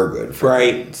 they were good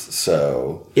friends. Right.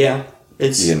 So yeah,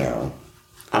 it's I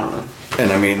don't know.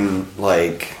 And I mean,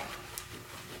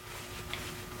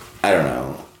 I don't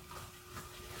know.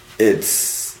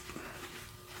 It's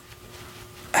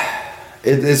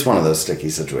one of those sticky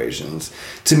situations.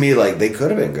 To me, they could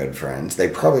have been good friends. They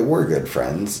probably were good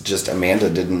friends. Just Amanda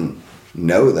didn't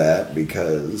know that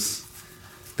because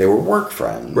they were work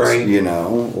friends. Right.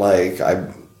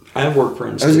 I have work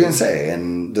friends. I was going to say,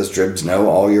 and does Dribs know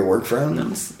all your work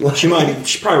friends? No. She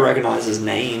probably recognizes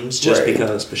names just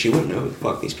because, but she wouldn't know who the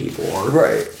fuck these people are.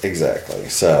 Right, exactly.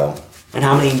 So... And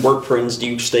how many work friends do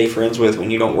you stay friends with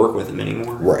when you don't work with them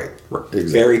anymore? Right. Exactly.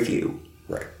 Very few.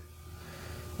 Right.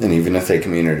 And even if they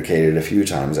communicated a few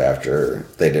times after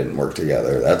they didn't work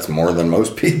together, that's more than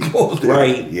most people do.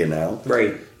 Right.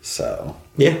 Right. So.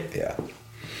 Yeah. Yeah.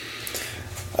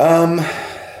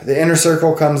 The Inner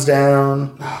Circle comes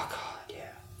down. Oh, God,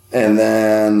 yeah. And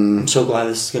then... I'm so glad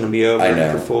this is going to be over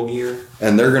after Full Gear.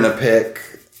 And they're going to pick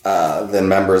the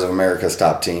members of America's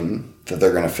Top Team that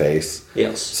they're going to face.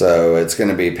 Yes. So it's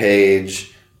going to be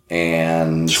Paige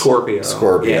and Scorpio,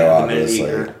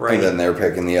 obviously. Right. And then they're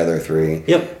picking the other 3.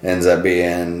 Yep. Ends up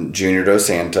being Junior Dos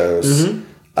Santos,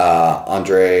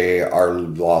 Andre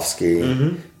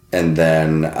Arlovsky, and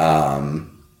then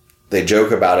they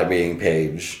joke about it being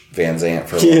Paige Van Zant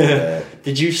for a little bit.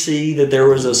 Did you see that there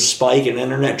was a spike in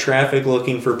internet traffic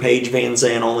looking for Paige Van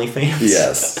Zant OnlyFans?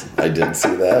 Yes, I did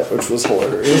see that, which was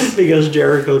hilarious. Because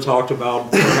Jericho talked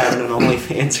about having an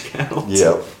OnlyFans account.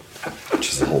 Yep. Which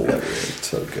is hilarious. It's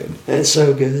so good. It's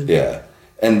so good. Yeah.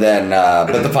 And then,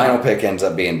 but the final pick ends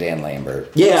up being Dan Lambert.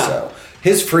 Yeah. So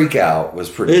his freak out was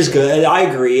pretty It is good. I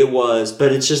agree, it was.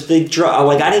 But it's just, I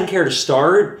didn't care to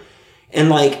start.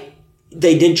 And,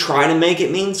 they did try to make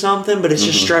it mean something, but it's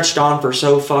just stretched on for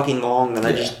so fucking long that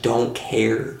I just don't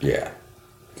care. Yeah.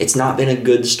 It's not been a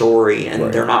good story,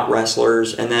 and they're not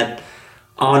wrestlers, and that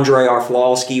Andre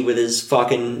Arlovsky with his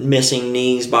fucking missing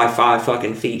knees by 5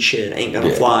 fucking feet shit ain't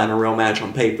gonna fly in a real match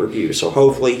on pay-per-view. So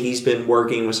hopefully he's been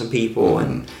working with some people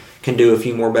and can do a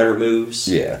few more better moves.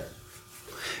 Yeah.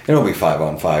 It'll be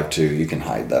 5-on-5 too. You can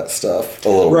hide that stuff a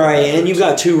little bit. Right, and you've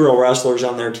got 2 real wrestlers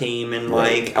on their team, and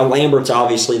Lambert's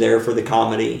obviously there for the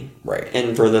comedy. Right.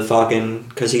 And for the fucking,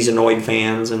 because he's annoyed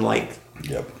fans, and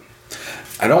Yep.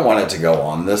 I don't want it to go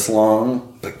on this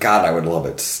long, but God, I would love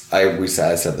it.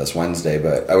 I said this Wednesday,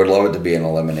 but I would love it to be an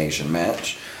elimination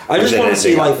match. I just want to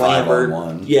see like 5-on-1.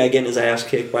 Lambert, getting his ass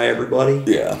kicked by everybody.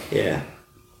 Yeah. Yeah.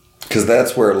 Because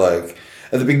that's where, like,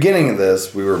 at the beginning of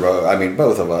this, we were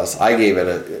both of us, I gave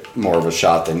it more of a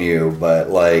shot than you, but,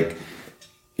 like,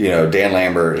 Dan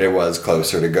Lambert, it was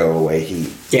closer to go away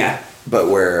heat. Yeah. But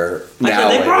where now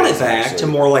they brought it back to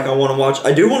more like I want to watch.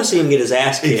 I do want to see him get his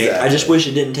ass kicked. Exactly. I just wish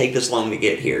it didn't take this long to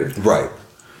get here. Right.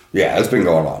 Yeah, it's been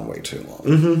going on way too long.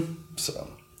 Mm-hmm. So,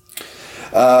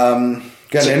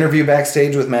 got an interview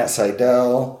backstage with Matt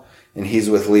Sydal, and he's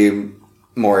with Lee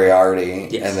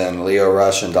Moriarty, and then Lio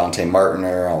Rush and Dante Martin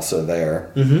are also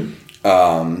there.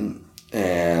 Mm-hmm.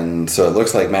 And so it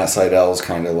looks like Matt Sydal is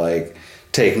kind of like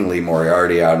taking Lee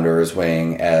Moriarty under his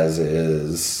wing, as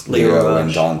is Leo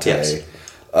and Dante. Yes.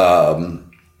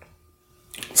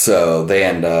 So they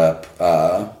end up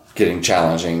getting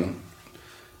challenging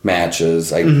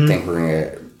matches. I think we're going to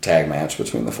get a tag match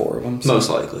between the four of them. So. Most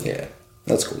likely. Yeah,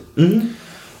 that's cool. Mm-hmm.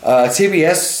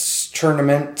 TBS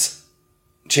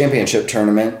championship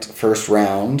tournament, first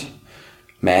round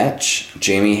match.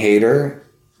 Jamie Hayter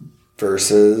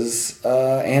versus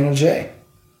Anna Jay.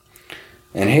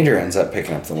 And Hayter ends up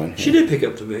picking up the win. She did pick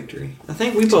up the victory. I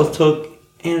think we both took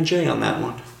Anna Jay on that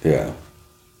one. Yeah.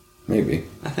 Maybe.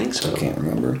 I think so. I can't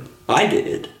remember. I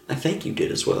did. I think you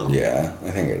did as well. Yeah,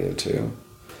 I think I did too.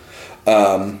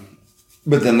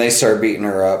 But then they start beating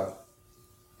her up.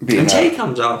 And Tate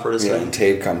comes out for the save. Yeah, and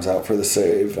Tate comes out for the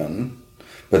save.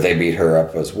 But they beat her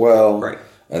up as well. Right.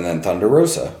 And then Thunder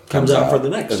Rosa comes out for the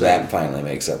next and save. that finally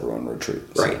makes everyone retreat.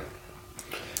 So. Right.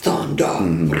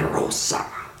 Thunder Rosa.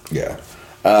 Yeah.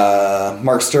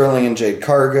 Mark Sterling and Jade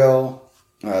Cargill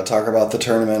talk about the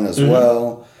tournament as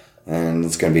well. And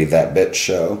it's going to be That Bitch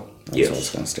Show. That's what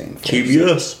it's going to stand for.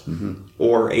 TBS.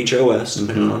 Or HOS,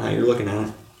 depending on how you're looking at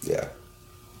it. Yeah.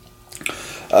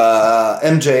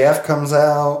 MJF comes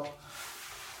out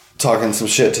talking some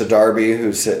shit to Darby,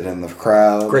 who's sitting in the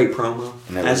crowd. Great promo,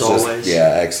 as always.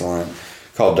 Yeah, excellent.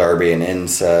 Called Darby an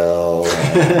incel.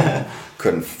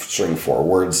 Couldn't string 4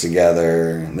 words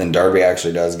together. And then Darby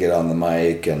actually does get on the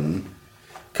mic and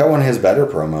cut one of his better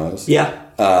promos. Yeah.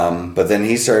 But then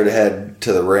he started to head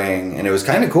to the ring, and it was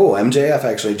kind of cool. MJF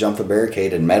actually jumped the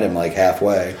barricade and met him like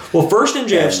halfway. Well, first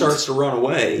MJF starts to run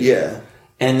away. Yeah.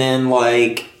 And then,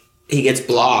 like, he gets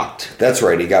blocked. That's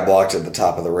right. He got blocked at the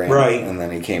top of the ring. Right. And then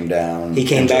he came down. He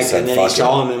came back, and then he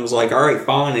saw him and was like, all right,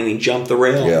 fine. And he jumped the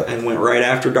rail and went right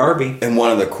after Darby. And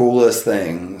one of the coolest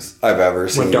things I've ever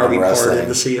seen when Darby in wrestling.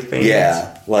 Parted the sea of fans.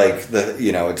 Yeah. Like,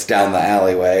 it's down the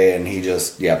alleyway, and he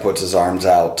just, puts his arms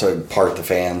out to part the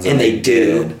fans. And they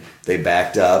did. They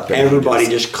backed up. And everybody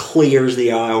just clears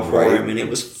the aisle for him, and it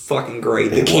was fucking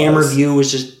great. The camera view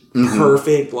was just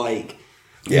perfect, like...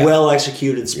 Yeah. Well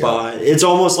executed spot. Yeah. It's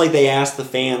almost like they asked the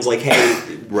fans, like,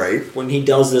 "Hey, right? When he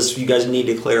does this, you guys need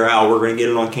to clear out. We're going to get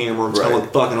it on camera. It's going to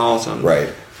look fucking awesome."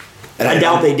 Right. And I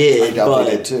doubt they did. I doubt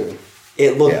they did too.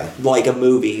 It looked like a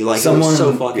movie. Like it was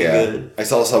so fucking good. I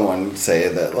saw someone say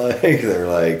that, like, they're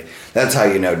like, "That's how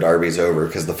you know Darby's over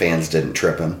because the fans didn't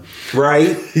trip him."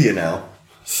 Right.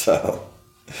 So.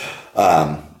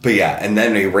 But yeah, and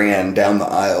then he ran down the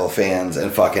aisle of fans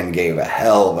and fucking gave a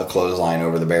hell of a clothesline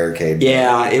over the barricade.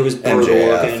 Yeah, it was brutal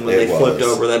looking when they flipped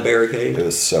over that barricade. It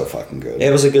was so fucking good. It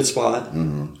was a good spot.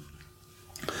 Mm-hmm.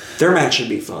 Their match should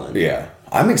be fun. Yeah.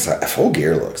 I'm excited. Full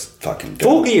Gear looks fucking good.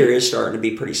 Full Gear is starting to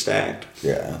be pretty stacked.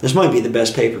 Yeah. This might be the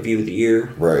best pay-per-view of the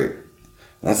year. Right.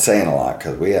 That's saying a lot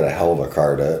because we had a hell of a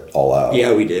card at All Out.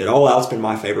 Yeah, we did. All Out's been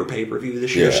my favorite pay-per-view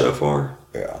this year so far.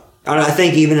 Yeah. And I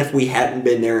think even if we hadn't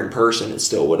been there in person, it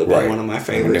still would have been one of my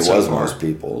favorites. It was most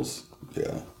people's.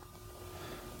 Yeah.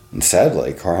 And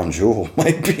sadly, Crown Jewel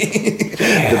might be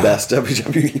the best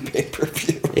WWE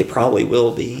pay-per-view. It probably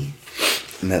will be.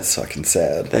 And that's fucking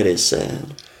sad. That is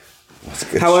sad.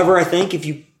 However, I think if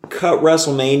you cut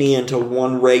WrestleMania into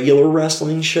one regular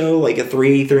wrestling show, like a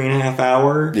 3.5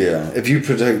 hour. Yeah. If you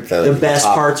predict the best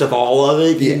parts of all of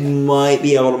it, you might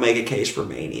be able to make a case for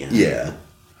Mania. Yeah.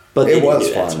 But it was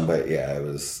fun, but it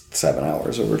was 7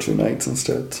 hours over 2 nights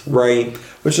instead. So. Right.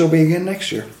 Which will be again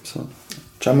next year, so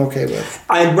which I'm okay with.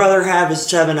 I'd rather have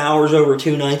 7 hours over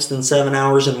 2 nights than 7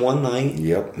 hours in one night.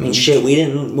 Yep. I mean, shit,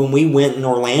 when we went in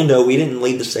Orlando, we didn't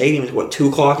leave the stadium until, 2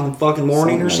 o'clock in the fucking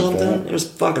morning or something? It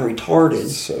was fucking retarded.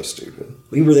 It's so stupid.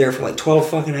 We were there for 12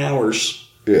 fucking hours.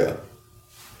 Yeah. It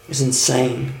was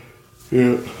insane.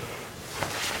 Yeah.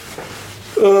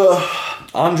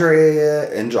 Andrade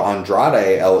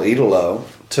El Idolo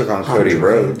took on Cody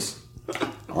Rhodes.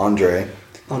 Andre.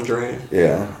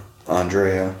 Yeah.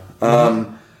 Andrea.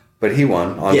 But he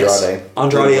won. Andrade. Yes.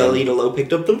 Andrade El Idolo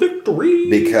picked up the victory.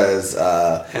 Because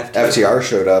FTR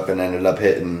showed up and ended up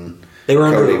hitting they were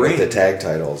under Cody the ring. with the tag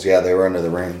titles. Yeah, they were under the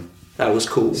ring. That was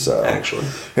cool, actually.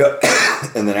 Yeah.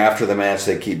 And then after the match,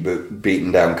 they keep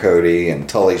beating down Cody, and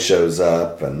Tully shows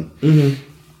up, and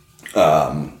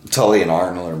Tully and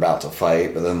Arnold are about to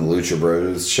fight, but then the Lucha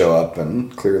Bros show up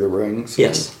and clear the ring. So.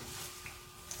 Yes.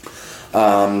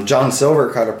 John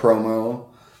Silver cut a promo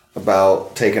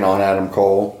about taking on Adam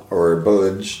Cole or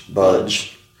Budge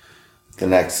the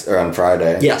next or on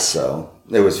Friday. Yes. So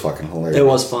it was fucking hilarious. It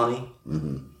was funny.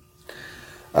 Then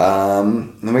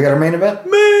we got our main event.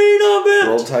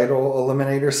 World title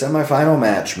eliminator semifinal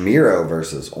match. Miro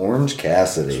versus Orange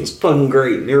Cassidy. It was fucking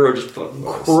great. Miro just fucking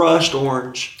crushed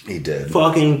Orange. He did.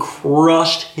 Fucking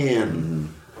crushed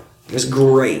him. It was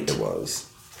great. It was.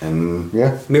 And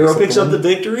yeah. Miro picks up the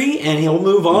victory, and he'll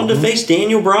move on to face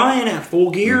Daniel Bryan at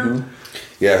Full Gear.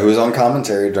 Yeah, who was on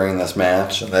commentary during this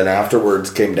match, and then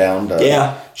afterwards came down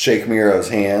to shake Miro's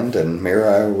hand, and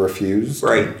Miro refused.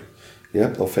 Right.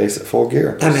 Yep, they'll face at Full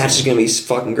Gear. That match is gonna be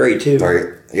fucking great too.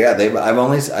 Right. Yeah, I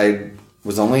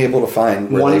was only able to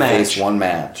find where faced one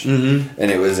match, and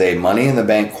it was a Money in the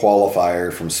Bank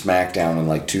qualifier from SmackDown in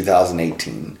like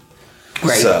 2018.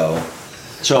 Right. So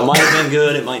it might have been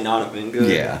good. It might not have been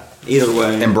good. Yeah. Either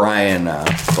way. And Brian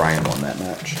won that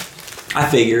match. I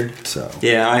figured. So.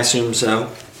 Yeah, I assume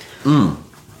so.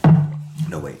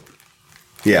 No, wait.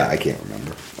 Yeah, I can't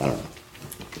remember. I don't know.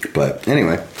 But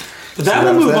anyway. But that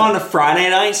will move on to Friday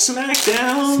Night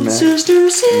SmackDown. Sister.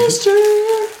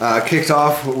 Kicked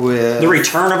off with the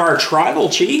return of our tribal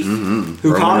chief, who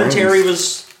Roman commentary Reigns.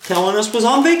 was telling us was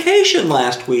on vacation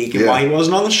last week and why he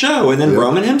wasn't on the show. And then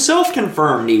Roman himself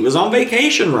confirmed he was on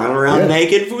vacation, running around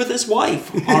naked with his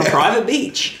wife on a private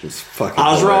beach. It was fucking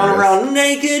I was hilarious. running around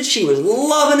naked. She was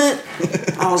loving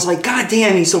it. I was like, God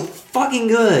damn, he's so fucking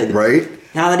good. Right?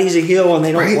 Now that he's a heel and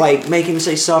they don't like make him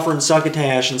say suffer and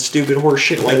succotash and stupid horse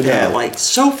shit like that. Like,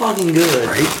 so fucking good.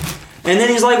 Right? And then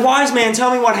he's like, Wise man,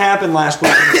 tell me what happened last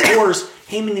week. And of course,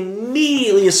 Heyman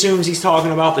immediately assumes he's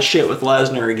talking about the shit with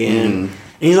Lesnar again.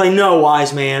 And he's like, no,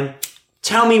 Wise man,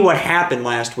 tell me what happened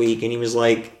last week. And he was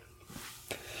like,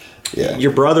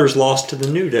 your brother's lost to the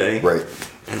New Day. Right.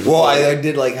 Well, I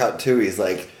did like how, too, he's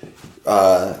like,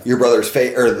 your brother's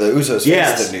or the Usos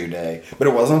faced the New Day. But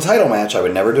it wasn't a title match. I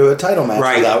would never do a title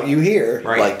match without you here.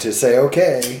 Right. Like, to say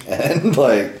okay. And,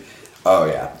 like, oh,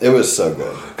 yeah. It was so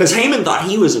good. Because Heyman thought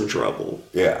he was in trouble.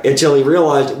 Yeah. Until he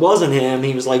realized it wasn't him.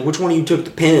 He was like, which one of you took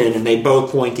the pin? And they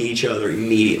both point to each other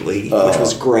immediately, which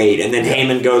was great. And then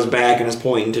Heyman goes back and is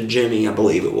pointing to Jimmy, I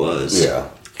believe it was. Yeah.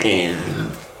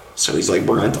 And so he's like,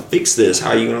 we're going to have to fix this.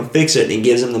 How are you going to fix it? And he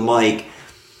gives him the mic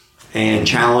and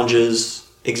challenges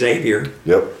Xavier.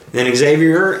 Yep. Then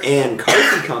Xavier and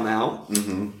Kofi come out.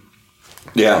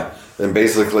 Yeah. And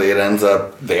basically it ends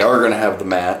up, they are going to have the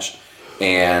match.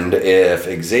 And if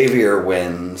Xavier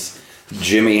wins,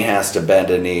 Jimmy has to bend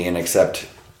a knee and accept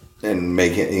and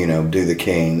make it, do the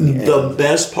king. The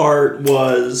best part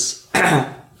was,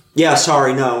 I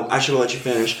should let you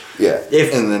finish. Yeah.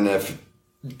 And then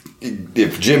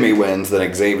if Jimmy wins,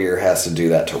 then Xavier has to do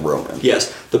that to Roman.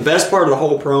 Yes. The best part of the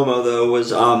whole promo, though,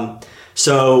 was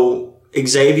so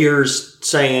Xavier's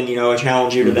saying, I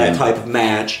challenge you to that type of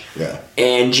match. Yeah.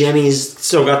 And Jimmy's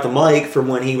still got the mic from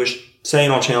when he was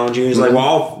saying, I'll challenge you. He's like, well,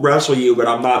 I'll wrestle you, but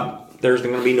I'm not, there's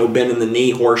going to be no bend in the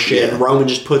knee horse shit. Yeah. And Roman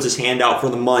just puts his hand out for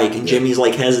the mic, and Jimmy's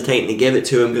like hesitating to give it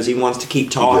to him because he wants to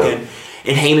keep talking. Yeah.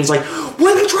 And Heyman's like,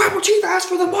 when the tribal chief asks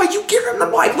for the mic, you give him the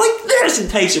mic like this, and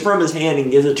takes it from his hand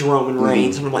and gives it to Roman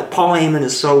Reigns. And I'm like, Paul Heyman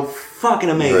is so fucking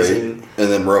amazing. Right.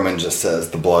 And then Roman just says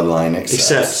the bloodline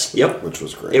accepts. Yep. Which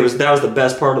was great. That was the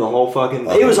best part of the whole fucking...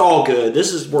 It was all good.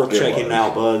 This is worth checking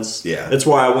out, buds. Yeah. That's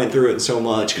why I went through it so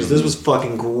much, because this was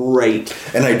fucking great.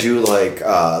 And I do like,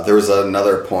 there was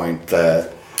another point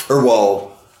that...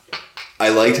 I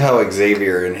liked how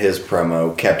Xavier in his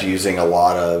promo kept using a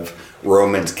lot of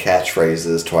Roman's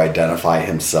catchphrases to identify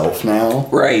himself now.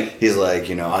 Right. He's like,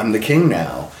 I'm the king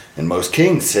now. And most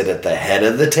kings sit at the head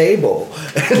of the table.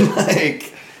 And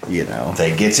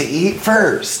they get to eat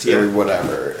first or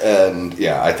whatever. And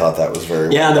I thought that was very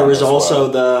well there was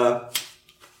also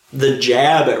the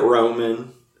jab at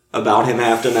Roman about him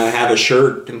having to have a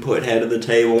shirt and put head of the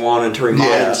table on and to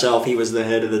remind himself he was the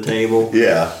head of the table.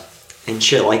 Yeah. And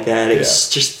shit like that. It's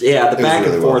just, the back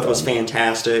and forth was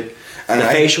fantastic. And the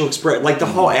facial expression, like the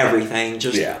whole everything,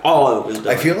 all of it was done.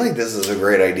 I feel like this is a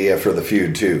great idea for the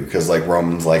feud too, because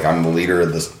Roman's like, I'm the leader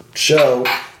of this show.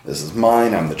 This is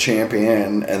mine. I'm the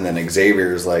champion. And then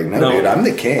Xavier's like, no, dude, I'm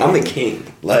the king. I'm the king.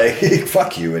 Like,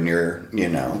 fuck you and your,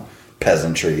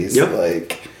 peasantries. Yep.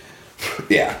 Like,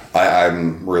 Yeah,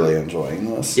 I'm really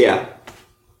enjoying this. Yeah.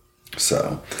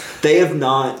 So They have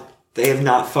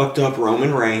not fucked up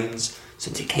Roman Reigns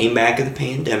since he came back in the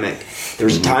pandemic. There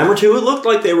was a time or two it looked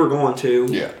like they were going to.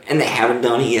 Yeah. And they haven't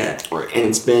done it yet. Right. And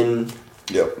it's been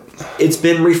yep. It's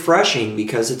been refreshing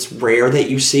because it's rare that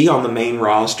you see on the main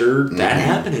roster that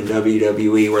happen in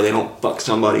WWE where they don't fuck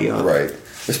somebody up. Right.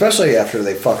 Especially after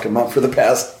they fucked him up for the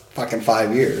past fucking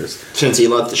 5 years. Since he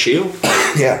left the Shield.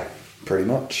 Yeah, pretty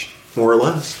much. More or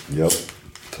less. Yep.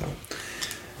 So,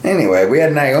 anyway, we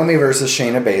had Naomi versus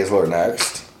Shayna Baszler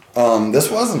next. This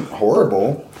wasn't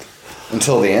horrible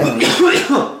until the end.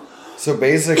 So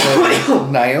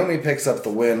basically, Naomi picks up the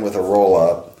win with a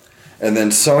roll-up, and then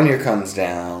Sonya comes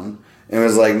down and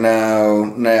was like,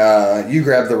 no, you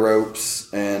grab the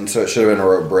ropes, and so it should have been a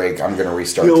rope break. I'm going to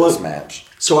restart this match.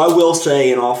 So I will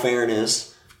say, in all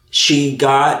fairness,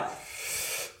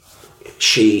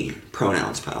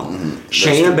 pronouns, pal.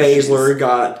 Shayna Baszler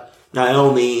got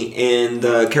Naomi in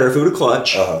the Karafuda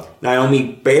clutch.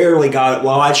 Naomi barely got it.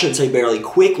 Well, I shouldn't say barely.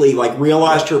 Quickly,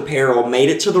 realized her peril, made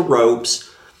it to the ropes.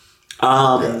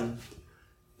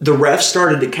 The ref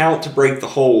started to count to break the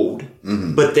hold.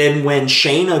 But then when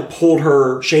Shayna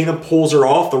pulls her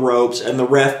off the ropes, and the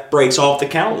ref breaks off the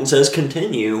count and says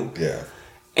continue. Yeah.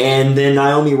 And then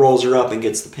Naomi rolls her up and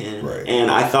gets the pin. Right.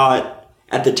 And I thought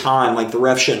at the time, the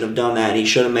ref shouldn't have done that. He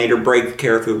should have made her break the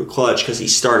Karafuda clutch because he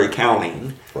started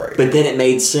counting. Right. But then it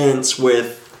made sense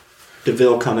with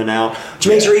DeVille coming out, which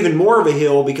makes her even more of a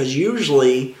heel because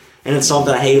usually, and it's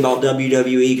something I hate about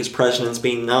WWE because precedents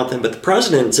mean nothing, but the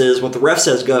precedence is what the ref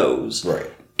says goes.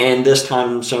 Right. And this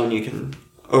time Sonya can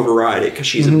override it because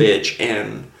she's a bitch.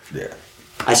 And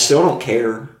I still don't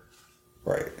care.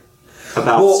 Right.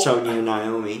 About Sonya and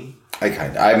Naomi. I'm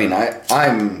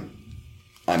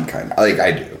kind of,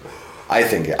 I do. I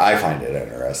find it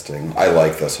interesting. I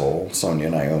like this whole Sonya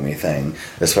Naomi thing,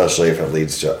 especially if it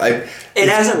leads to. It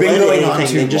hasn't led to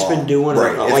anything. They've just been doing it.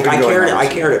 I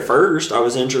cared at first. I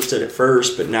was interested at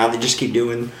first, but now they just keep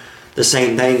doing the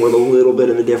same thing with a little bit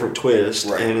of a different twist.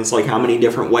 Right. And it's how many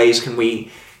different ways can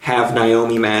we have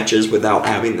Naomi matches without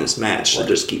having this match to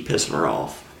just keep pissing her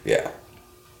off? Yeah.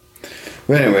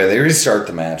 But anyway, they restart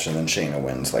the match, and then Shayna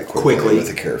wins quickly with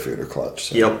a Karafuda clutch.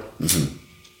 So. Yep.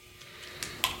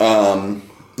 And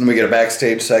we get a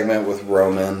backstage segment with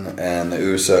Roman and the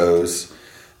Usos.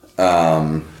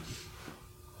 And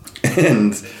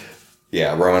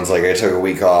Roman's like, I took a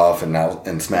week off, and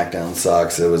SmackDown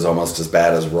sucks. It was almost as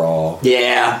bad as Raw.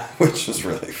 Yeah. Which was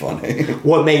really funny.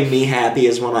 What made me happy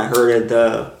is when I heard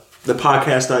the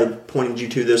podcast I pointed you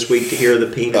to this week to hear the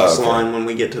penis line when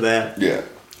we get to that. Yeah.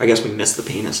 I guess we missed the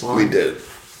penis line. We did.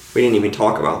 We didn't even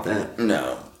talk about that.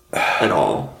 No. At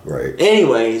all. Right.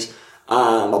 Anyways,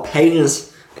 a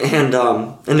penis, and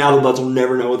now the Buds will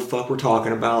never know what the fuck we're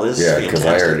talking about. This is fantastic. Because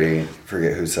I already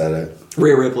forget who said it.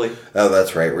 Rhea Ripley. Oh,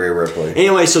 that's right, Rhea Ripley.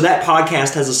 Anyway, so that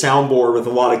podcast has a soundboard with a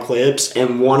lot of clips,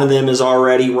 and one of them is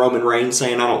already Roman Reigns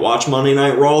saying, I don't watch Monday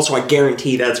Night Raw, so I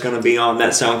guarantee that's going to be on.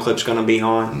 That sound clip's going to be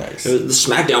on. Nice. The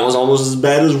SmackDown was almost as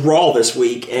bad as Raw this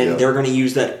week, and they're going to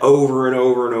use that over and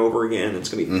over and over again. It's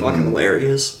going to be fucking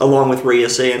hilarious. Along with Rhea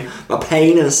saying, my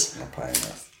penis. My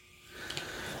penis.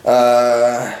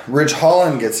 Ridge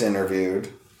Holland gets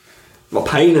interviewed. My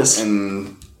penis.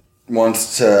 And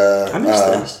wants to... I missed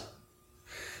this.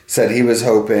 Said he was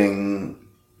hoping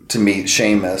to meet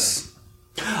Sheamus.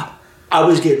 I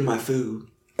was getting my food.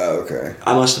 Oh, okay.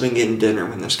 I must have been getting dinner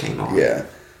when this came on. Yeah.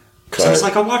 Because I was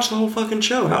like, I watched the whole fucking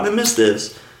show. How did I miss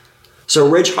this? So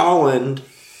Ridge Holland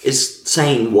is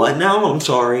saying what now? I'm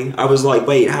sorry. I was like,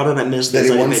 wait, how did I miss this?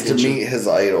 That he wants to meet his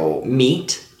idol.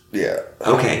 Meet? Yeah.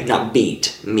 Okay, not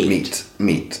beat. Meet.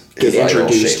 Get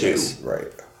introduced to. Right.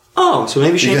 Oh, so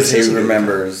maybe Sheamus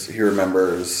because he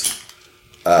remembers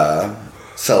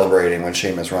celebrating when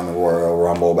Sheamus won the Royal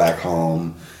Rumble back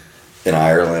home in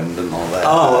Ireland and all that.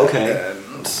 Oh, okay.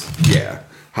 And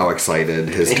how excited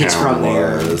his town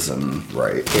was, and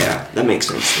right. Yeah, that makes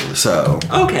sense. Then. So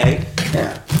okay.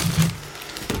 Yeah.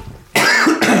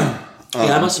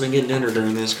 I must have been getting dinner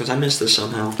during this because I missed this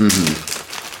somehow.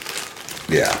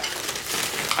 Yeah.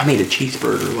 I made a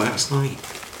cheeseburger last night.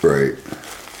 Right.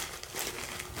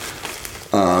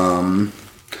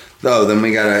 Then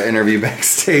we got an interview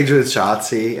backstage with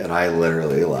Shotzi, and I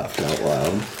literally laughed out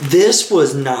loud. This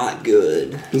was not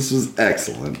good. This was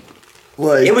excellent.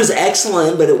 It was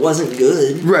excellent, but it wasn't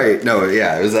good. Right. No,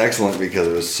 yeah, it was excellent because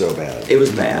it was so bad. It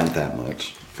was bad. Not that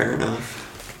much. Fair enough.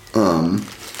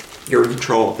 You're in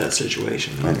control of that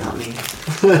situation, not me.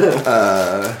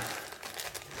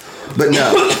 But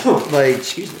no,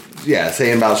 excuse me. Yeah,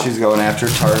 saying about she's going after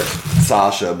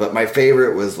Sasha, but my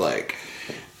favorite was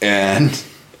and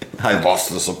I lost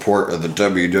the support of the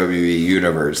WWE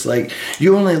Universe. Like,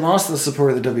 you only lost the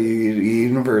support of the WWE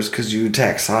Universe because you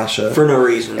attacked Sasha. For no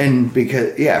reason. And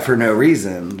because, for no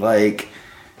reason. Like,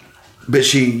 but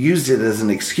she used it as an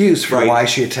excuse for why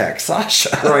she attacked Sasha.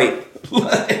 Right.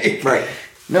 Right.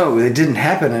 No, it didn't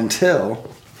happen until.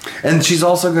 And she's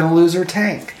also going to lose her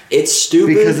tank. It's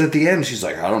stupid. Because at the end, she's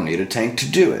like, I don't need a tank to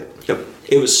do it. Yep.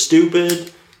 It was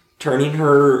stupid. Turning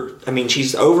her,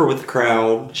 she's over with the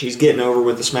crowd. She's getting over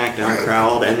with the SmackDown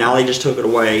crowd, and now they just took it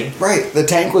away. Right. The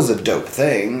tank was a dope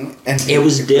thing. And it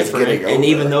was different. And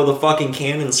even though the fucking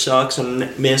cannon sucks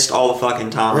and missed all the fucking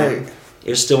time, it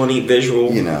was still a neat visual,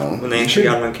 when they actually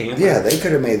got it on camera. Yeah, they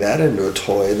could have made that into a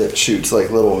toy that shoots like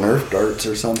little Nerf darts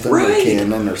or something. Right. Or a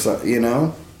cannon or something,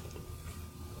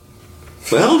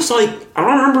 Well, it's like, I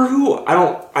don't remember who.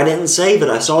 I didn't save it.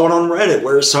 I saw it on Reddit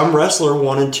where some wrestler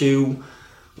wanted to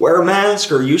wear a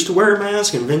mask or used to wear a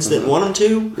mask and Vince didn't want him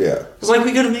to. Yeah. It's like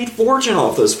we could have made fortune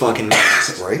off those fucking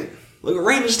masks. Right. Look at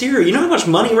Rey Mysterio. You know how much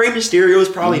money Rey Mysterio has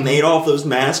probably made off those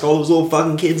masks all those little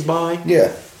fucking kids buy?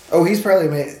 Yeah. Oh, he's probably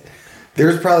made...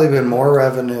 There's probably been more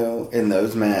revenue in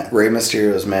those Rey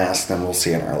Mysterio's masks than we'll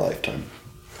see in our lifetime.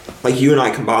 Like you and I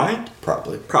combined?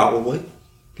 Probably.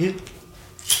 Yeah.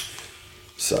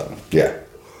 So, yeah.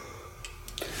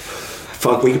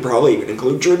 Fuck, we could probably even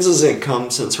include Driggs' income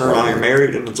since her and I are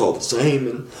married and it's all the same.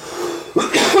 And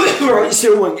you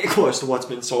still wouldn't get close to what's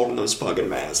been sold in those fucking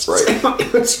masks.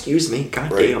 Right. Excuse me.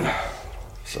 Goddamn. Right.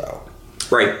 So.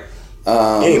 Right.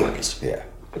 Anyways. Yeah.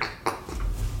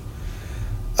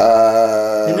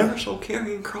 They never sold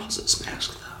Karrion Kross's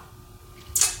mask,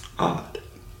 though. Odd.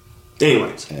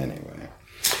 Anyways. Anyway.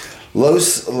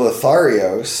 Los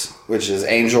Lotharios, which is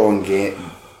Angel and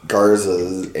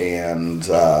Garza and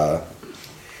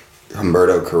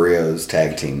Humberto Carrillo's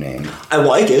tag team name. I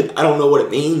like it. I don't know what it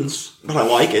means, but I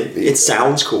like it. It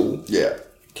sounds cool. Yeah.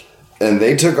 And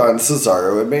they took on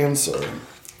Cesaro and Mansoor.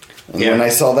 And when I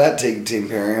saw that tag team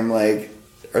pairing, I'm like,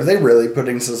 are they really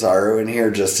putting Cesaro in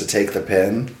here just to take the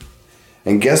pin?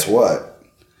 And guess what?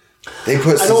 They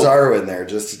put Cesaro in there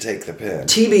just to take the pin.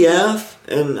 TBF,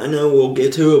 and I know we'll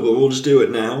get to it, but we'll just do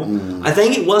it now. I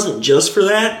think it wasn't just for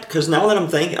that, because now that I'm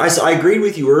thinking... I agreed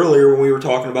with you earlier when we were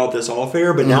talking about this off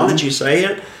air, but now that you say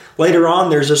it, later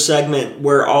on there's a segment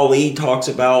where Ali talks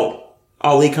about...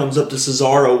 Ali comes up to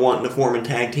Cesaro wanting to form a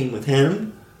tag team with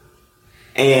him,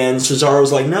 and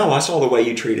Cesaro's like, no, I saw the way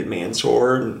you treated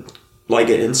Mansoor, and like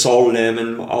it insulted him,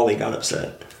 and Ali got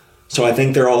upset. So I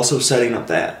think they're also setting up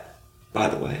that, by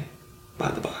the way. By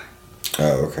the by.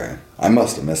 Oh, okay. I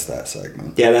must have missed that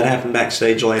segment. Yeah, that happened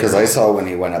backstage later. Because I saw when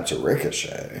he went up to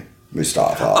Ricochet.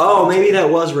 Mustafa. Oh, maybe that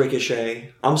was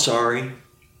Ricochet. I'm sorry.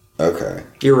 Okay.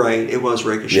 You're right. It was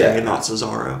Ricochet and not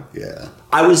Cesaro. Yeah.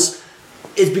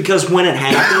 It's because when it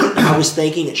happened, I was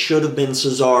thinking it should have been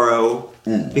Cesaro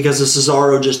because of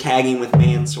Cesaro just tagging with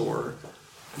Mansoor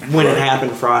when it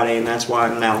happened Friday, and that's why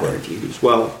I'm now confused.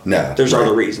 Well, there's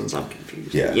other reasons I'm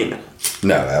confused. Yeah.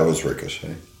 No, that was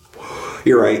Ricochet.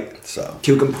 You're right. So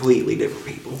 2 completely different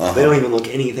people. They don't even look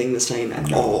anything the same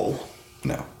at all.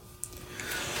 No.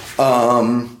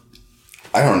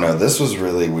 I don't know. This was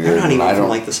really weird. They're not even from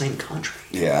like the same country.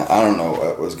 Yeah, I don't know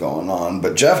what was going on.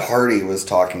 But Jeff Hardy was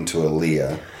talking to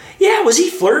Aaliyah. Yeah, was he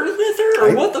flirting with her?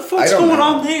 Or what the fuck's going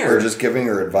on there? Or just giving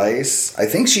her advice. I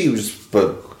think she was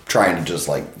trying to just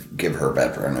like give her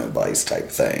veteran advice type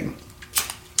thing.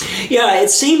 Yeah, it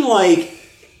seemed like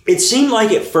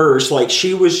at first, like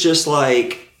she was just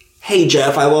like, hey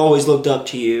Jeff, I've always looked up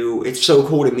to you. It's so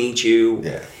cool to meet you.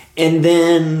 Yeah. And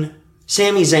then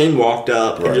Sami Zayn walked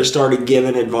up and just started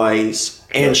giving advice,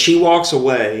 and she walks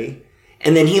away,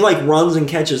 and then he like runs and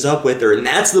catches up with her, and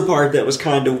that's the part that was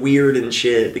kind of weird and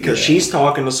shit, because she's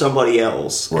talking to somebody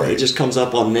else, and he just comes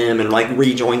up on them and like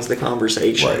rejoins the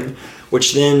conversation,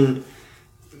 which then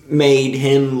made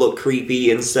him look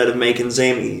creepy instead of making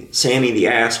Sammy the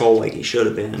asshole like he should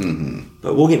have been.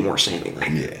 But we'll get more Sammy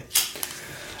later.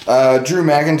 Yeah. Drew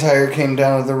McIntyre came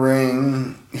down to the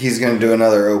ring. He's going to do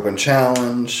another open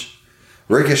challenge.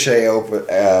 Ricochet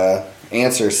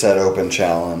answer said open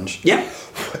challenge. Yeah.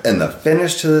 And the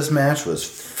finish to this match was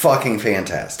fucking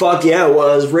fantastic. Fuck yeah, it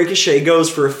was. Ricochet goes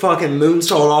for a fucking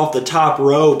moonsault off the top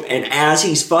rope, and as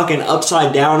he's fucking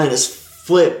upside down in his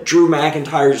flip, Drew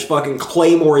McIntyre just fucking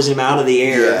claymores him out of the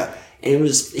air. Yeah. And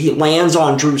he lands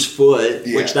on Drew's foot,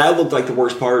 which that looked like the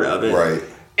worst part of it. Right.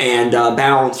 And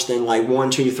bounced in like 1,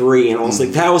 2, 3, and I was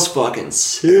like, that was fucking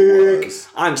sick.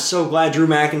 I'm so glad Drew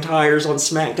McIntyre's on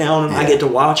SmackDown and I get to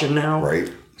watch him now.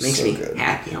 Right. Makes so me good.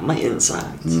 happy on my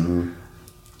insides.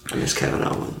 I miss Kevin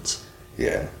Owens.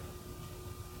 Yeah.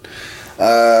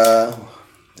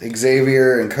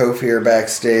 Xavier and Kofi are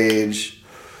backstage.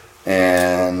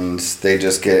 and they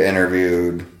just get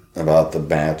interviewed about the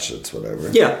match. It's whatever.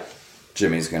 Yeah.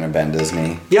 Jimmy's gonna bend his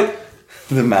knee. Yep.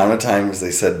 The amount of times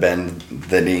they said bend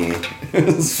the knee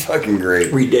was fucking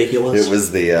great. Ridiculous. It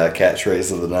was the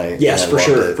catchphrase of the night. Yes, for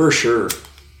sure. For sure.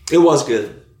 It was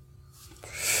good.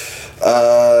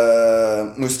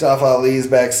 Mustafa Ali's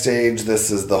backstage.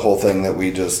 This is the whole thing that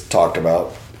we just talked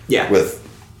about. Yeah. With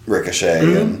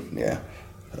Ricochet and yeah.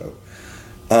 So,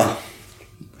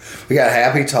 we got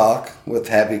Happy Talk with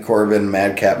Happy Corbin,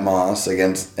 Madcap Moss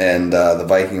against, and the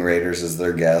Viking Raiders as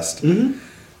their guest. Mm-hmm.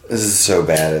 This is so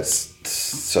bad. It's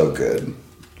so good.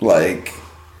 Like,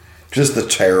 just the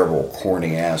terrible,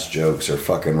 corny ass jokes are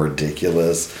fucking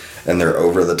ridiculous, and they're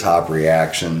over the top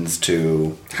reactions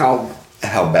to how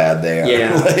bad they are.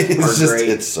 Yeah, like, it's just great.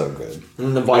 It's so good.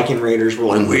 And the Viking Raiders were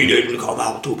like, "We didn't come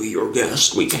out to be your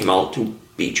guest. We came out to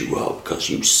beat you up because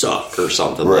you suck," or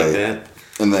something like that.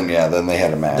 And then then they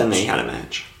had a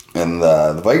match. And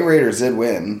the Viking Raiders did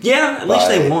win. Yeah, at least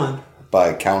they won.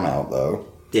 By count out, though.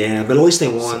 Yeah, but at least they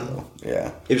won. So,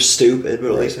 yeah. It was stupid,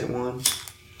 but at least they won.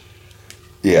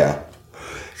 Yeah.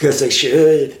 Because they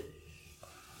should.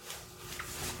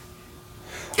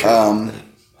 Be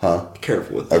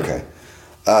careful with that. Okay.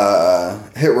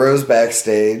 Hit Rose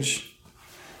backstage,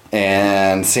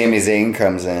 and Sami Zayn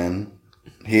comes in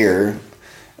here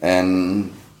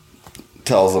and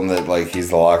tells them that like he's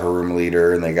the locker room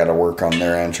leader and they got to work on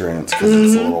their entrance because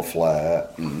it's a little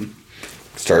flat, and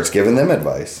starts giving them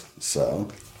advice. So,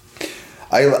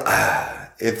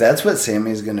 if that's what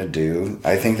Sammy's gonna do,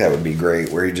 I think that would be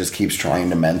great. Where he just keeps trying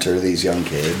to mentor these young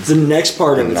kids. The next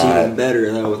part of it's even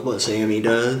better though with what Sammy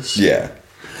does. Yeah.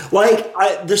 Like,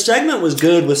 the segment was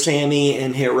good with Sammy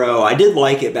and Hit Row. I did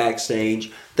like it backstage.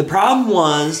 The problem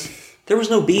was there was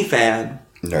no B-Fab,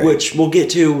 right, which we'll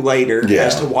get to later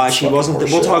as to why she wasn't there.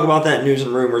 We'll talk about that in News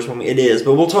and Rumors when it is,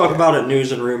 but we'll talk about it in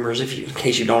News and Rumors in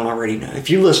case you don't already know. If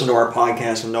you listen to our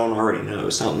podcast and don't already know,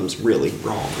 something's really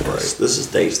wrong. Right. This is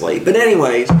days late. But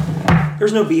anyways,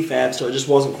 there's no B-Fab, so it just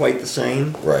wasn't quite the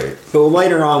same. Right. But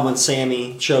later on when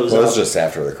Sammy shows up... It was just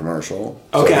after the commercial.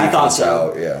 Okay, I thought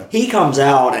so. Out, yeah. He comes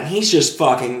out and he's just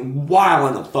fucking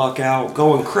wilding the fuck out,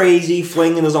 going crazy,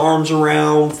 flinging his arms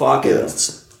around, fucking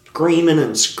screaming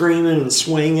and screaming and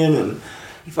swinging, and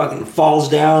he fucking falls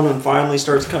down and finally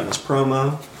starts cutting his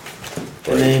promo. Right.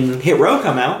 And then Hit Row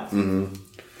come out. Mm-hmm.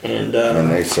 And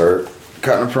they start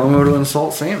cutting a promo to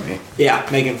insult Sammy. Yeah,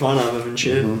 making fun of him and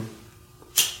shit. Mm-hmm.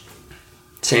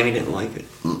 Sammy didn't like it.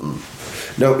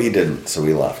 Nope, he didn't, so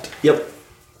we left. Yep.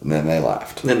 And then they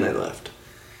left.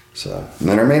 So, and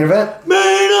then our main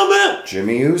event.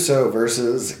 Jimmy Uso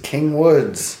versus King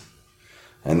Woods.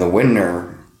 And the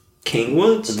winner... King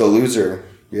Woods? The loser,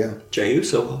 yeah. Jey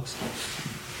Uso lost.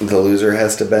 The loser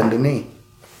has to bend a knee.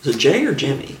 Is it Jay or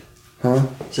Jimmy? Huh?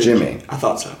 Jimmy. I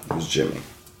thought so. It was Jimmy.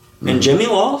 Mm-hmm. And Jimmy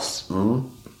lost? Mm-hmm.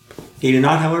 He did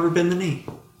not, however, bend the knee.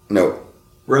 Nope.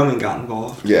 Roman got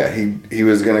involved. Yeah, he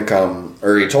was going to come,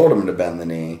 or he told him to bend the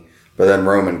knee, but then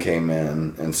Roman came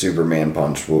in and Superman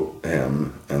punched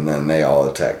him, and then they all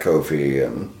attacked Kofi,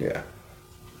 and yeah.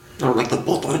 I'm like, the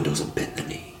bloodline doesn't bend the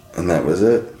knee. And that was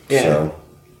it. Yeah. So,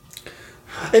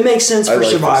 it makes sense for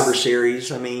Survivor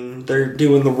Series. I mean, they're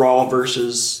doing the Raw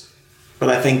versus... But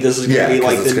I think this is going to be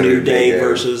like the New Day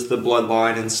versus the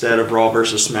Bloodline instead of Raw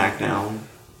versus SmackDown.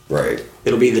 Right.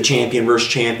 It'll be the champion versus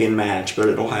champion match, but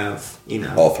it'll have,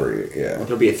 all three, yeah.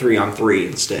 It'll be a 3-on-3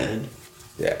 instead.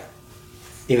 Yeah.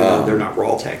 Even though they're not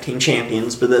Raw Tag Team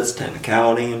Champions, but that's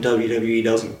technicality, and WWE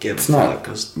doesn't give a fuck.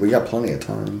 Cause we got plenty of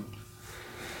time.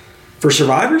 For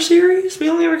Survivor Series, we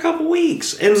only have a couple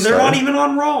weeks, and they're not even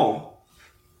on Raw.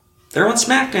 They're on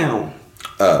SmackDown.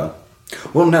 Oh.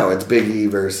 Well, no, it's Big E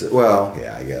versus... Well,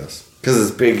 yeah, I guess. Because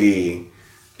it's Big E.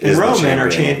 And Roman are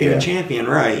champion and champion,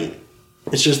 right?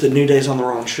 It's just that New Day's on the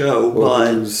wrong show,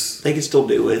 but they can still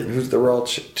do it. Who's the Raw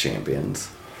champions?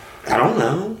 I don't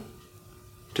know.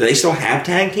 Do they still have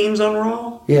tag teams on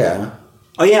Raw? Yeah.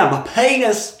 Oh, yeah, my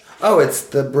penis. Oh, it's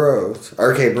the Bros.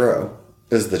 RK Bro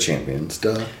is the champions,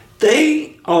 duh.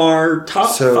 They are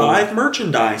top 5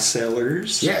 merchandise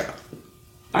sellers. Yeah.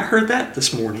 I heard that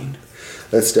this morning.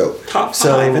 That's dope. Top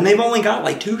 5, and they've only got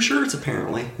like 2 shirts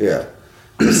apparently. Yeah.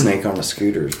 The Snake on a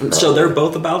Scooter. So they're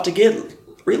both about to get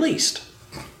released.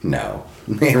 No.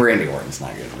 Randy Orton's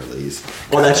not getting released.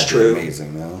 Well, that's true.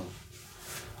 Amazing, though.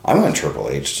 I want Triple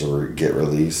H to get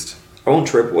released. I want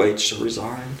Triple H to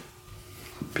resign.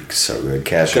 Be so good.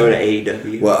 Go to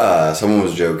AEW. Well, someone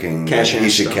was joking that he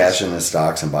should cash in his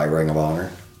stocks and buy Ring of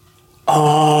Honor.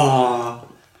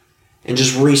 And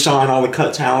just re-sign all the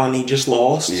cut talent he just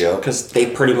lost. Yep. Because they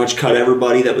pretty much cut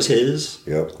everybody that was his.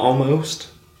 Yep. Almost.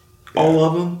 Yeah. All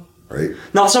of them. Right.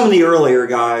 Not some of the earlier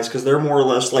guys, because they're more or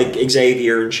less like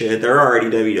Xavier and shit. They're already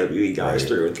WWE guys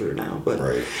through and through now. But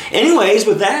anyways,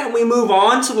 with that, we move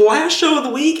on to the last show of the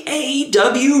week,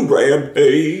 AEW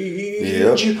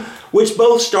Rampage, which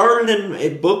both started and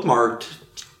it bookmarked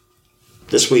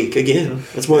this week again.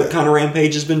 That's what kind of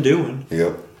Rampage has been doing.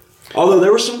 Yep. Although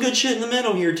there was some good shit in the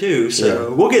middle here too,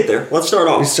 so we'll get there. Let's start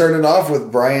off. We started off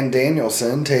with Bryan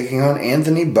Danielson taking on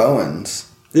Anthony Bowens.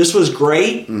 This was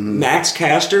great. Max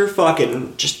Caster,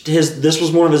 fucking just this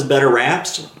was one of his better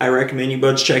raps. I recommend you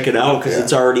buds check it out because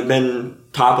it's already been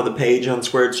top of the page on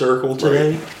Squared Circle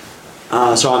today.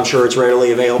 So I'm sure it's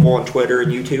readily available on Twitter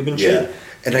and YouTube and shit.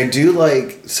 And I do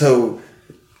like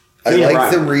I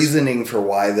like the reasoning for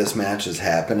why this match is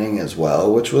happening as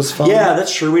well, which was fun. Yeah,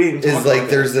 that's true. We didn't talk about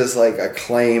there's this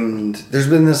there's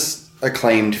been this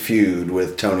acclaimed feud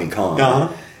with Tony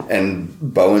Khan. And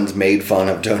Bowens made fun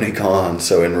of Tony Khan,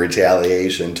 so in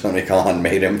retaliation, Tony Khan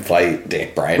made him fight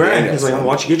Bryan Danielson. He's like, I'll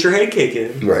watch you get your head kicked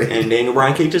in. Right. And Daniel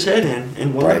Bryan kicked his head in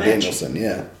and won the match. Bryan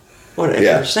Danielson, Whatever.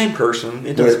 Yeah. Same person.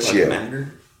 It doesn't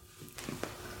matter.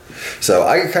 So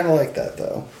I kind of like that,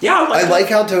 though. Yeah, I like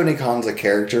how Tony Khan's a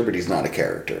character, but he's not a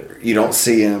character. You don't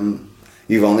see him.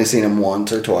 You've only seen him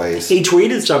once or twice. He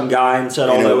tweeted some guy and said,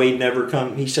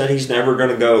 he said he's never going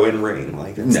to go in ring.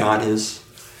 Like, it's not his...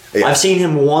 Yeah. I've seen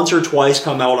him once or twice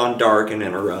come out on Dark and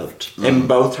interrupt, and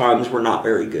both times were not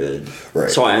very good. Right.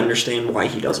 So I understand why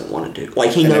he doesn't want to do.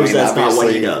 Like he knows that's not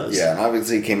what he does. Yeah, and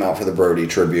obviously he came out for the Brody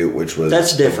tribute, which was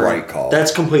that's different. The right call.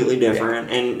 That's completely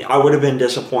different, and I would have been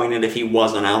disappointed if he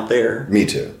wasn't out there. Me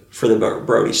too. For the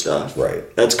Brody stuff.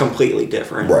 Right. That's completely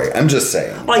different. Right. I'm just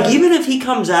saying. Like even if he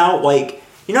comes out, like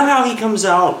you know how he comes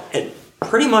out at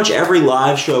pretty much every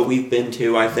live show we've been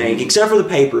to, I think, except for the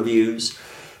pay-per-views.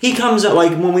 He comes out,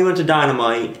 like, when we went to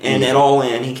Dynamite, and at All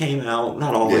In, he came out,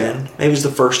 not All In, maybe it was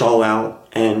the first All Out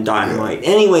and Dynamite.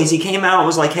 Anyways, he came out and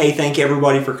was like, hey, thank you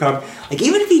everybody for coming. Like,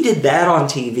 even if he did that on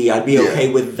TV, I'd be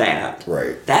okay with that.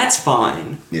 Right. That's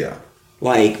fine. Yeah.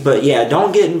 Like, but yeah,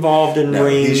 don't get involved in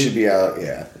rings. He should be out,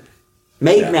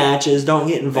 Make matches, don't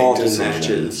get involved in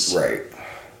matches. Right.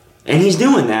 And he's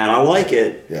doing that. I like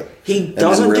it. Yep. He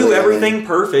doesn't do everything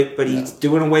perfect, but he's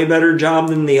doing a way better job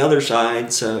than the other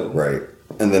side, so. Right.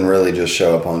 And then really just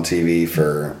show up on TV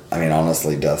for,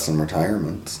 honestly, deaths and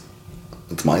retirements.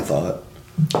 That's my thought.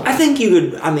 I think you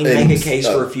could, make a case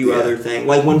for a few other things.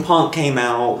 Like when Punk came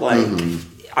out,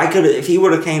 I could, if he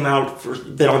would have came out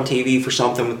been on TV for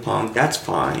something with Punk, that's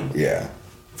fine. Yeah.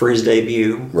 For his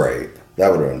debut. Right.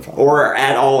 That would have been fine. Or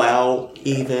at All Out,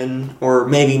 even. Or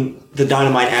maybe the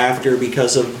Dynamite after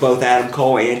because of both Adam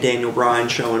Cole and Daniel Bryan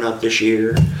showing up this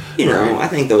year. You know, I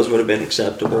think those would have been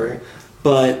acceptable. Right.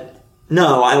 But...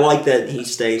 no, I like that he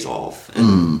stays off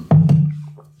and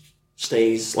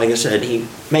stays, like I said, he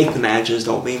make the matches,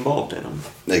 don't be involved in them.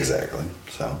 Exactly.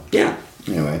 So, yeah.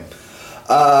 Anyway.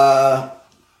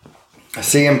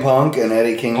 CM Punk and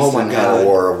Eddie Kingston had a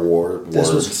war of words.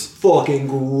 This was fucking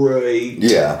great.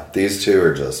 Yeah, these two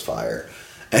are just fire.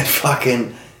 And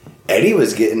fucking Eddie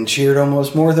was getting cheered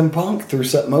almost more than Punk through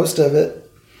most of it.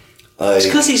 It's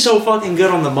because he's so fucking good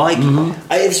on the mic.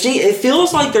 It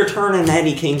feels like they're turning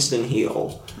Eddie Kingston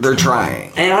heel. They're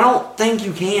trying. And I don't think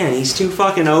you can. He's too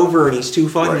fucking over and he's too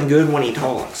fucking good when he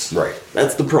talks. Right.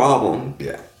 That's the problem.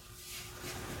 Yeah.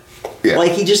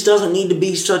 Like, he just doesn't need to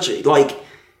be such a... like,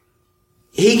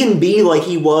 he can be like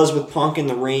he was with Punk in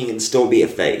the ring and still be a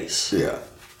face. Yeah.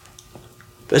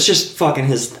 That's just fucking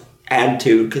his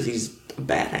attitude because he's a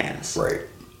badass. Right.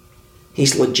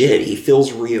 He's legit. He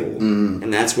feels real.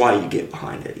 And that's why you get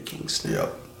behind Eddie Kingston.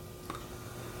 Yep.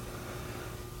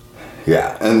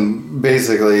 Yeah, and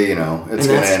basically, it's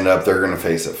going to end up, they're going to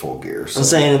face at Full Gear. So. I'm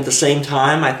saying at the same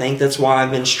time, I think that's why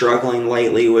I've been struggling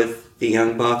lately with the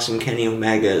Young Bucks and Kenny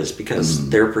Omega is because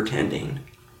they're pretending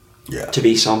to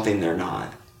be something they're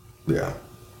not. Yeah.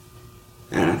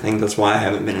 And I think that's why I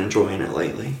haven't been enjoying it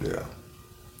lately. Yeah.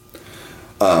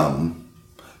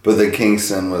 But then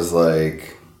Kingston was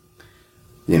like...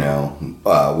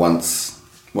 once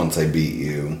I beat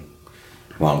you,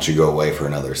 why don't you go away for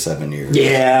another 7 years?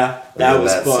 Yeah, that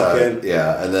was fucking...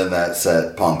 and then that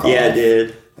set Punk off. Yeah, it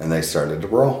did. And they started to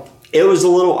brawl. It was a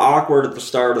little awkward at the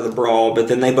start of the brawl, but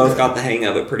then they both got the hang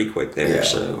of it pretty quick there. Yeah.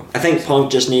 So I think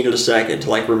Punk just needed a second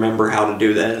to remember how to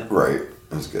do that. Right,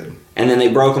 that was good. And then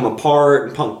they broke them apart,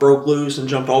 and Punk broke loose and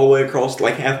jumped all the way across,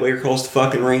 halfway across the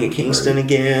fucking ring at Kingston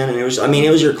again. And it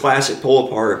was your classic pull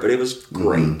apart, but it was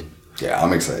great. Yeah,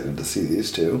 I'm excited to see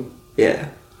these two. Yeah.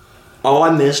 All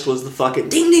I missed was the fucking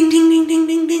ding, ding, ding, ding, ding,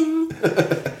 ding, ding.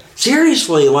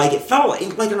 Seriously, it felt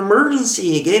like an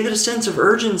emergency. It gave it a sense of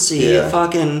urgency. Yeah. It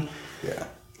fucking... yeah.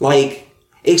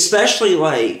 Especially,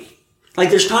 Like,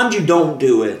 there's times you don't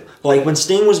do it. Like, when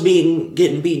Sting was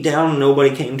getting beat down and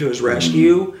nobody came to his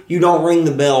rescue, you don't ring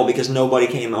the bell because nobody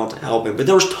came out to help him. But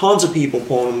there was tons of people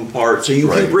pulling him apart, so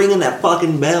you keep ringing that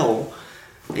fucking bell.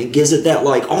 It gives it that,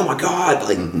 like, oh my God,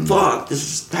 like, fuck, this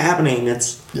is happening.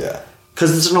 Yeah.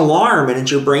 Because it's an alarm, and it's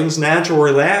your brain's natural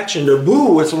reaction to,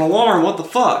 boo, it's an alarm, what the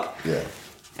fuck? Yeah.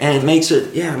 And it makes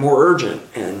it, more urgent.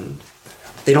 And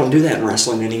they don't do that in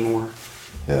wrestling anymore.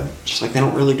 Yeah. Just like they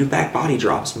don't really do back body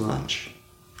drops much.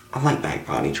 I like back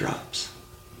body drops.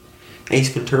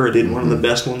 Ace Ventura did one of the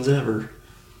best ones ever.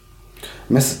 I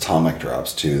miss atomic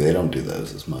drops too. They don't do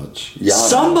those as much.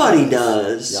 Somebody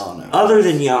does. Other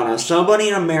than Yano. Somebody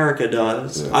in America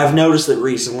does. Yeah. I've noticed it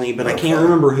recently, but I can't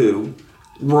remember who.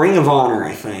 Ring of Honor,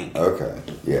 I think. Okay.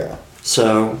 Yeah.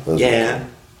 So, yeah.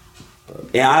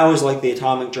 Yeah, I always like the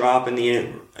atomic drop and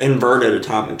the inverted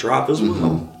atomic drop as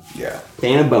well. Yeah.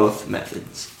 Fan of both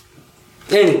methods.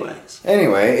 Anyway,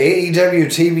 AEW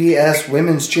TBS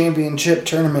Women's Championship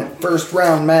Tournament first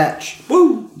round match.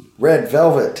 Woo! Red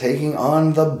Velvet taking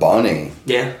on the Bunny.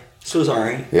 Yeah, this was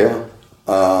alright. Yeah.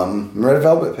 Red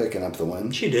Velvet picking up the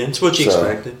win. She did. It's what you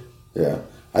expected. Yeah.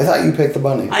 I thought you picked the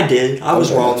Bunny. I did. I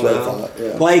was wrong though.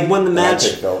 Yeah. Like when the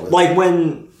match, like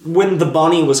when the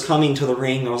Bunny was coming to the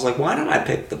ring, I was like, why did I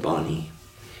pick the Bunny?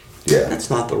 Yeah. That's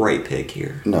not the right pick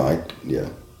here. No,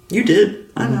 You did.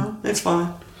 I know. It's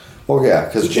fine. Well, yeah,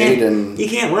 because Jade and... You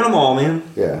can't win them all, man.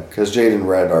 Yeah, because Jade and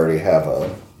Red already have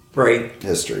a... Right.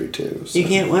 History, too. So. You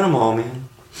can't win them all, man.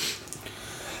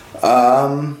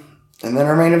 And then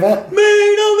our main event.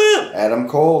 Main event! Adam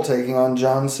Cole taking on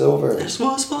John Silver. This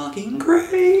was fucking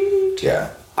great. Yeah.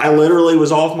 I literally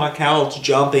was off my couch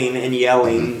jumping and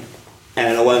yelling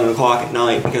at 11 o'clock at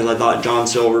night because I thought John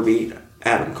Silver beat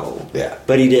Adam Cole. Yeah.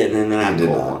 But he didn't, and then Adam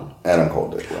Cole won. Adam Cole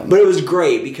did win. But it was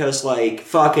great because, like,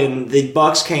 fucking the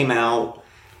Bucks came out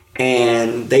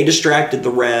and they distracted the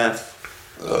ref.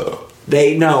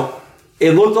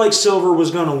 It looked like Silver was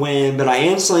going to win, but I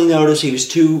instantly noticed he was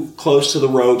too close to the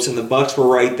ropes and the Bucks were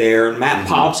right there. And Matt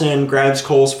pops in, grabs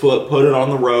Cole's foot, put it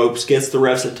on the ropes, gets the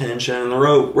ref's attention, and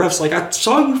the ref's like, I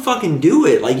saw you fucking do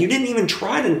it. Like, you didn't even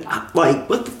try to, like,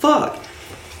 what the fuck?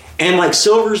 And, like,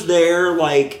 Silver's there,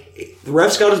 like, the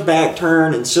ref's got his back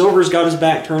turned, and Silver's got his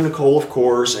back turned to Cole, of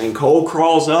course, and Cole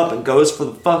crawls up and goes for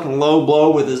the fucking low blow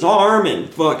with his arm,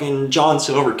 and fucking John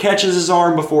Silver catches his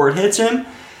arm before it hits him,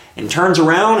 and turns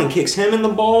around and kicks him in the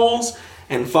balls,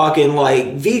 and fucking,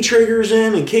 like, V-triggers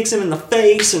him and kicks him in the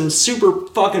face, and super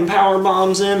fucking power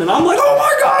bombs him, and I'm like, oh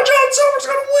my God, John Silver's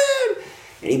gonna win!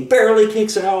 And he barely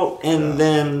kicks out, and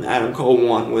then Adam Cole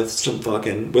won with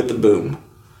with the boom.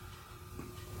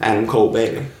 Adam Cole,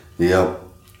 baby. Yep.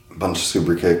 Bunch of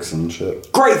super kicks and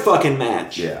shit. Great fucking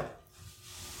match. Yeah.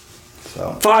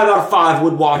 So 5 out of 5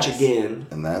 would watch again.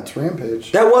 And that's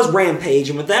Rampage. That was Rampage,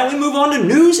 and with that we move on to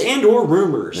news and or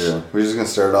rumors. Yeah, we're just gonna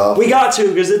start off. We got to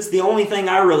because it's the only thing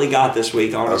I really got this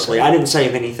week. Honestly, I didn't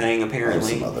save anything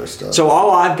apparently. Some other stuff. So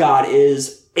all I've got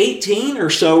is 18 or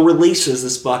so releases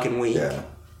this fucking week. Yeah.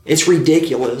 It's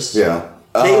ridiculous. Yeah.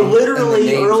 They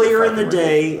literally earlier in the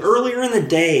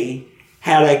day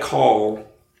had a call.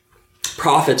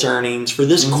 Profits earnings for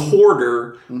this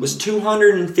quarter was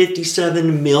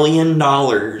 $257 million,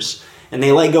 and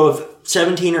they let go of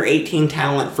 17 or 18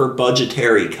 talent for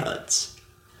budgetary cuts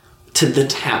to the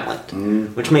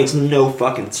talent, which makes no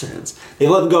fucking sense. They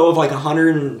let go of like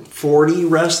 140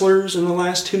 wrestlers in the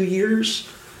last 2 years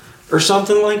or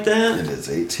something like that. It is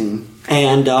 18.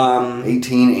 And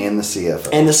 18 and the CFO.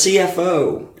 And the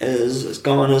CFO is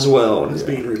gone as well and is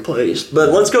being replaced. But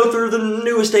let's go through the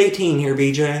newest 18 here,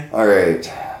 BJ. All right.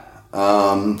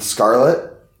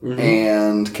 Scarlett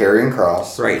and Karrion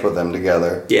Kross. Right. Put them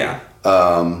together. Yeah.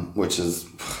 Which is,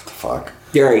 what the fuck?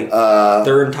 Right.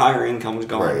 Their entire income is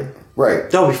gone.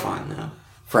 Right. They'll be fine, though.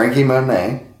 Frankie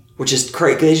Monet. Which is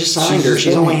crazy. They just signed her.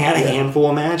 She's only had a handful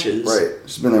of matches. Right.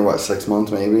 She's been there, 6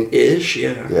 months maybe? Ish,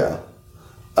 yeah. Yeah.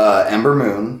 Ember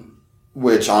Moon,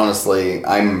 which honestly,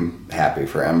 I'm happy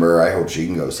for Ember. I hope she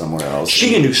can go somewhere else. She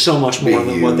can do so much more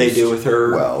than what they do with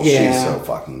her. Well, she's so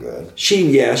fucking good. She's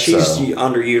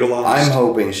underutilized. I'm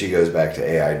hoping she goes back to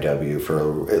AIW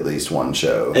for at least one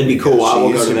show. It'd be cool. I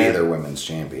will go to be their women's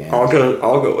champion. I'll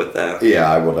go with that.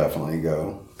 Yeah, I will definitely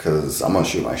go because I'm gonna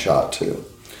shoot my shot too.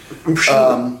 I'm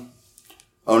sure.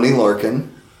 Oni Lorcan.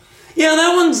 Yeah,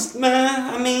 that one's meh.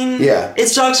 I mean, yeah, it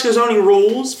sucks because Oni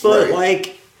rules, but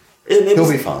like. He'll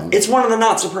be fine. It's one of the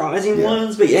not surprising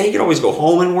ones, but yeah, he could always go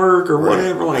home and work or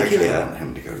whatever. Like, I want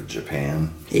him to go to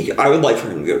Japan. I would like for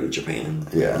him to go to Japan.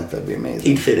 Yeah, that'd be amazing.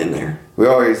 He'd fit in there. We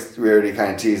already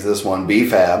kind of teased this one,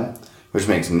 B-Fab, which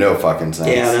makes no fucking sense.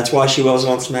 Yeah, that's why she was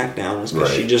on SmackDown,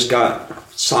 because she just got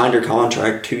signed her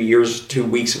contract 2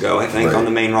 weeks ago, I think, Right. on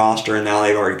the main roster, and now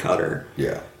they've already cut her.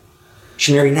 Yeah.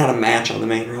 She never even had a match on the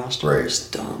main roster. Right. It's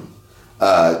dumb.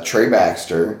 Trey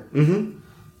Baxter. Mm-hmm.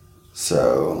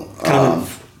 So, Kind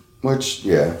of. which,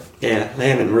 yeah. Yeah, they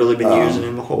haven't really been using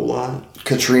him a whole lot.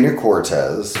 Katrina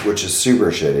Cortez, which is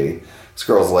super shitty. This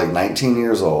girl's like 19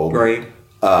 years old. Right.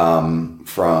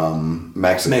 From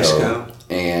Mexico.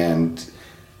 And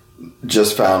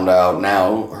just found out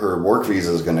now her work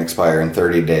visa is going to expire in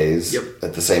 30 days. Yep.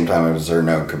 At the same time as her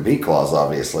no compete clause,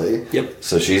 obviously. Yep.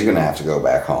 So she's going to have to go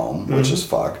back home, which is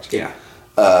fucked. Yeah.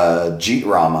 Jeet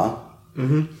Rama.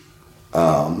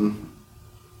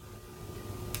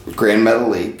 Grand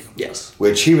Metalik. Yes.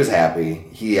 Which he was happy.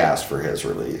 He asked for his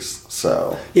release.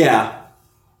 So. Yeah.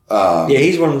 Yeah,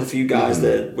 he's one of the few guys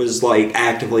that was like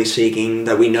actively seeking,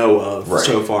 that we know of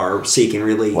so far, seeking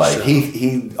release. Like so.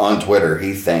 he on Twitter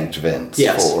he thanked Vince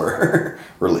Yes. for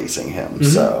releasing him,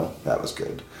 so that was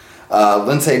good.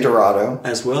 Lince Dorado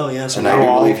as well, yes. and I do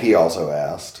believe he also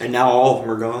asked. And now all of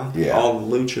them are gone. Yeah. All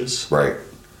the luchas. Right.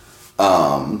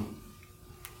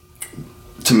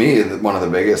 To me, one of the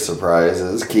biggest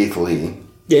surprises, Keith Lee.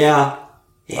 Yeah.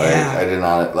 Like, Yeah. I did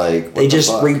not like. What They the just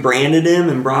fuck? rebranded him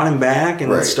and brought him back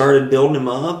and started building him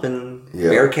up, and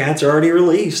Bearcats are already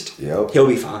released. Yep. He'll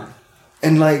be fine.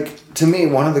 And like, to me,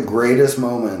 one of the greatest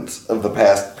moments of the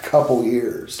past couple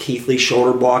years. Keith Lee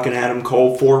shoulder blocking Adam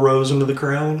Cole 4 rows into the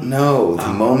crowd. No,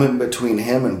 the moment between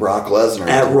him and Brock Lesnar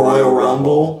At the Royal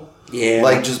Rumble. Yeah.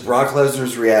 Like, just Brock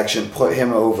Lesnar's reaction put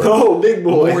him over. Oh, big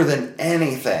boy. More than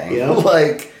anything. Yeah.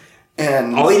 Like,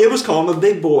 and. All he did was call him a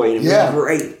big boy, and it was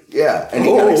great. Yeah, and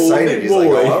he got excited. He's like,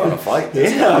 oh, I want to fight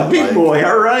this guy. Big like, boy.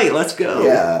 All right, let's go.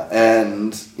 Yeah,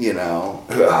 and, you know,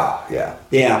 yeah.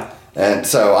 Yeah. And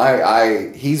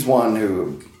so he's one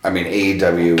who, I mean,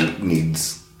 AEW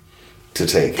needs to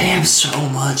take. They have so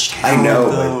much talent, I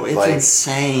know, though. but It's like,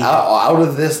 insane. Out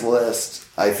of this list,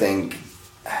 I think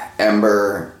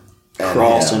Ember and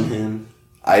Cross and him.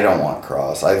 I don't want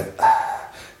Cross.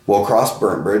 Well, Cross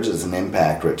burnt bridges and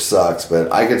Impact, which sucks,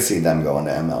 but I could see them going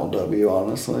to MLW,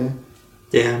 honestly.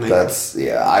 Yeah, maybe.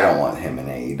 I don't want him in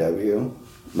AEW.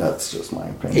 That's just my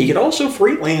opinion. He could also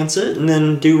freelance it and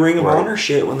then do Ring of Honor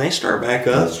shit when they start back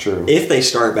up. That's true. If they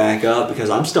start back up, because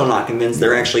I'm still not convinced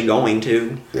they're actually going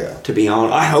to. Yeah. To be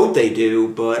honest. I hope they do,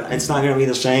 but it's not going to be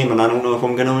the same, and I don't know if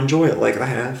I'm going to enjoy it like I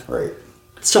have. Right.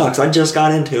 It sucks. I just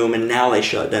got into them, and now they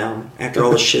shut down after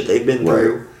all the shit they've been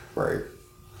through. Right.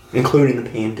 Including the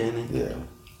pandemic. Yeah.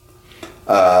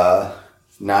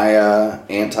 Nia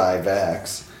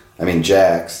anti-vax. I mean,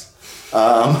 Jax.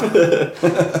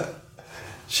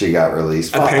 She got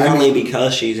released. Apparently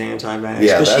because she's anti-vax.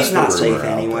 Yeah, but that's she's not the safe rumor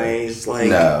out anyways. there. Like,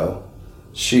 no.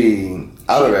 She,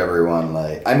 out of everyone,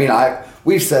 like, I mean,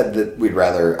 we've said that we'd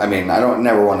rather, I mean, I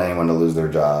never want anyone to lose their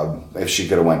job. If she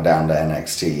could have went down to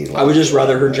NXT. Like, I would just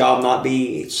rather her job not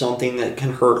be something that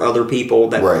can hurt other people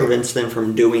that prevents them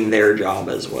from doing their job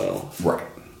as well. Right.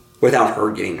 Without her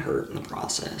getting hurt in the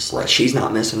process. Like, she's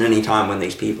not missing any time when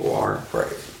these people are.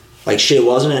 Right. Like, shit,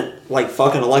 wasn't it? Like,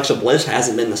 fucking Alexa Bliss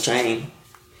hasn't been the same.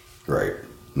 Right.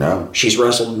 No. She's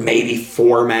wrestled maybe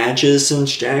 4 matches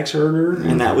since Jax hurt her,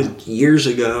 and that was years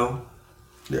ago.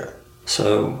 Yeah.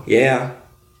 So, yeah.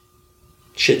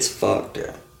 Shit's fucked.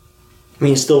 Yeah. I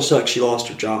mean, it still sucks she lost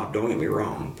her job, don't get me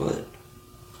wrong, but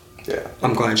Yeah.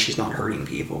 I'm glad she's not hurting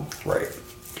people. Right.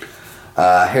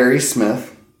 Harry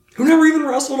Smith. Who never even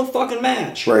wrestled a fucking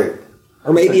match. Right.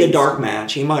 Or maybe a dark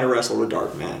match. He might have wrestled a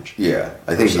dark match. Yeah,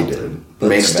 I think he did. But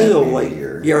Main still, event like,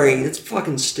 year. yeah, right, it's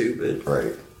fucking stupid.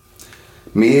 Right.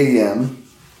 Mia Yim,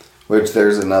 which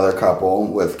there's another couple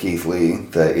with Keith Lee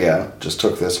that, just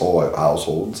took this whole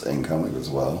household's income as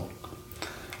well.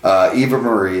 Eva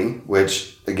Marie,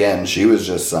 which, again, she was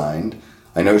just signed.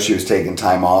 I know she was taking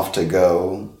time off to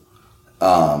go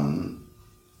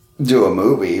do a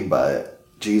movie, but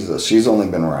Jesus, she's only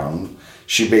been around.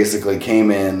 She basically came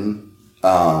in,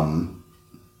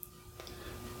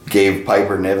 gave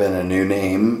Piper Niven a new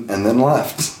name, and then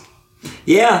left.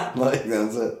 Yeah. Like,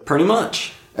 that's it. Pretty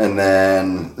much. And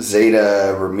then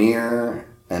Zeta Ramir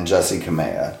and Jesse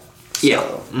Kamea. Yeah.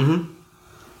 Mm-hmm.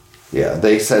 Yeah,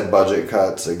 they said budget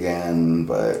cuts again,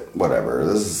 but whatever.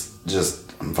 This is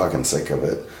just, I'm fucking sick of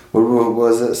it. What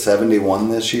was it, 71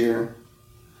 this year?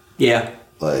 Yeah.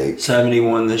 Like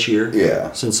 71 this year.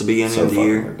 Yeah. Since the beginning so of the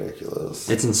year. Ridiculous.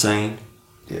 It's insane.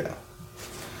 Yeah.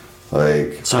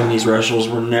 Like some of these wrestlers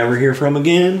we'll never hear from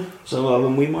again. Some of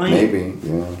them we might. Maybe,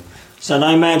 yeah. So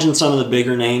I imagine some of the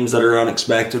bigger names that are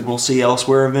unexpected we'll see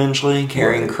elsewhere eventually.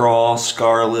 Karrion Kross,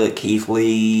 Scarlett, Keith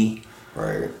Lee.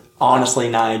 Right. Honestly,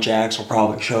 Nia Jax will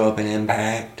probably show up in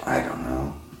Impact. I don't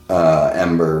know.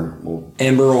 Ember will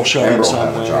Amber will show Amber up will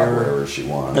have a job somewhere. wherever she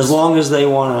wants. As long as they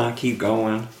want to keep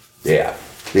going. Yeah.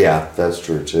 Yeah, that's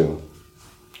true too.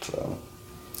 So.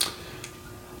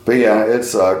 But yeah, it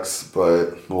sucks,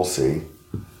 but we'll see.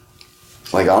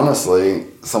 Like, honestly,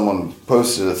 someone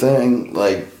posted a thing,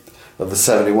 like, of the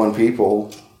 71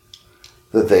 people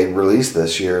that they released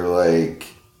this year, like,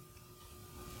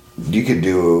 you could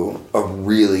do a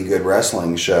really good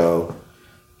wrestling show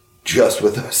just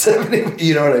with those 70,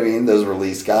 you know what I mean? Those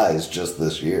released guys just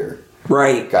this year.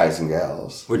 Right. Guys and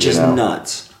gals. Which is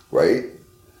nuts. Right?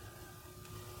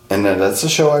 And then that's a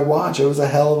show I'd watch. It was a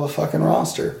hell of a fucking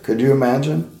roster. Could you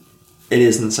imagine? It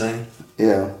is insane.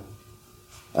 Yeah.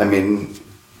 I mean...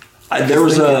 There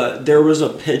was a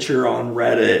picture on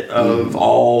Reddit of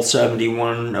all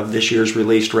 71 of this year's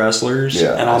released wrestlers,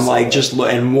 and I'm like,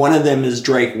 and one of them is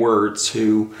Drake Wirtz,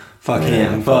 who fuck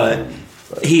him, but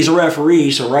he's a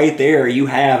referee, so right there you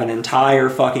have an entire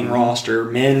fucking roster,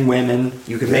 men, women.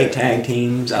 You could make tag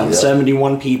teams out of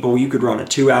 71 people. You could run a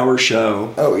 2-hour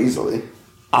show. Oh, easily.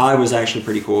 I was actually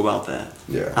pretty cool about that.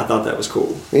 Yeah, I thought that was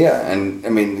cool. Yeah, and I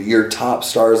mean your top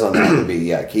stars on that would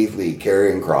be Keith Lee,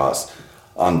 Karrion Kross,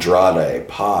 Andrade,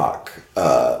 Pac,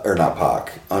 or not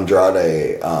Pac,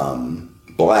 Andrade,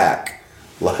 Black,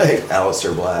 like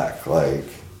Aleister Black, like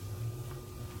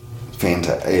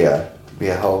fantastic. Yeah, be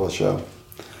a hell of a show.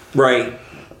 Right.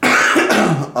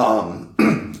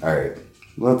 All right,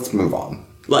 let's move on.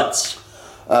 Let's.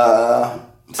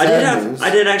 Sad news. I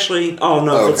did actually. Oh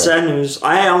no, okay. It's sad news.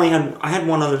 I had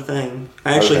one other thing.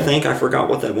 I actually think I forgot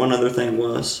what that one other thing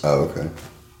was. Oh, okay.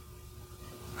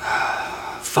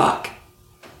 Fuck.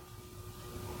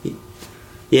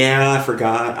 Yeah, I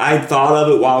forgot. I thought of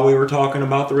it while we were talking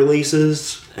about the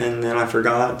releases, and then I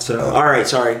forgot. So, all right,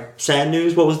 sorry. Sad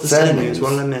news. What was the sad news? What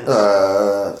did I miss?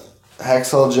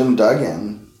 Hacksaw Jim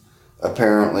Duggan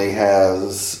apparently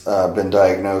has been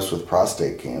diagnosed with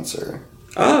prostate cancer.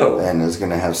 Oh. And is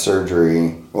going to have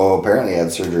surgery. Well, apparently he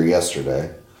had surgery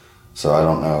yesterday. So I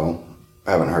don't know.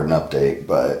 I haven't heard an update,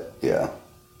 but yeah.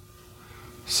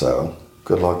 So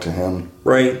good luck to him.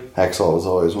 Right. Hacksaw was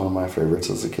always one of my favorites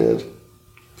as a kid.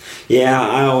 Yeah,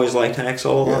 I always liked Hacksaw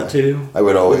a lot too. I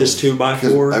would always. With his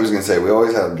 2x4. I was going to say, we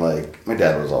always had my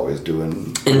dad was always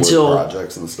doing wood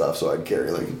projects and stuff, so I'd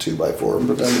carry like a 2x4 and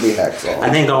pretend to be Hacksaw.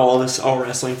 I think all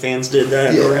wrestling fans did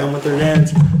that, go around with their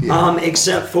dads. Yeah.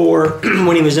 Except for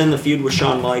when he was in the feud with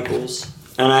Shawn Michaels.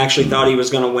 And I actually thought he was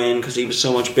going to win because he was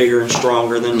so much bigger and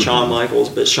stronger than Shawn Michaels.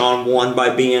 But Shawn won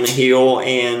by being a heel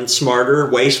and smarter,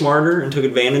 way smarter, and took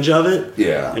advantage of it.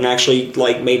 Yeah. And actually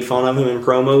made fun of him in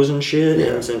promos and shit. Yeah.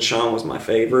 And since Shawn was my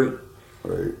favorite.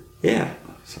 Right. Yeah.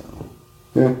 So,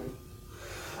 yeah.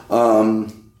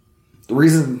 The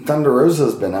reason Thunder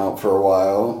Rosa's been out for a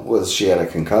while was she had a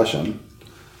concussion.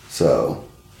 So,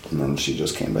 and then she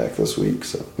just came back this week.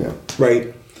 So, yeah.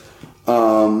 Right.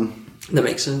 That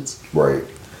makes sense. Right.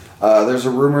 There's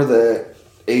a rumor that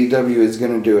AEW is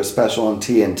going to do a special on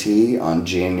TNT on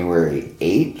January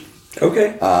 8th.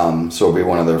 Okay. So it'll be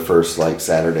one of their first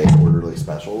Saturday quarterly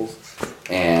specials,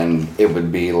 and it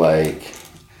would be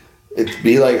it'd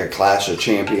be like a Clash of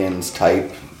Champions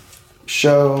type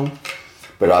show,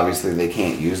 but obviously they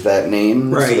can't use that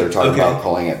name, right? So they're talking about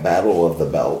calling it Battle of the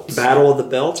Belts. Battle of the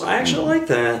Belts. I actually like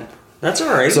that. That's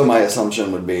all right. So my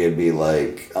assumption would be it'd be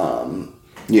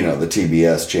the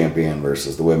TBS champion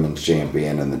versus the women's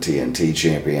champion, and the TNT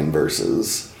champion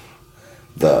versus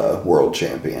the world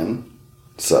champion.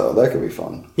 So that could be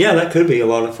fun. Yeah, that could be a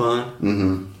lot of fun.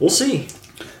 Mm-hmm. We'll see.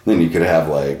 Then you could have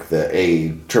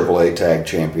the AAA tag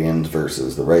champions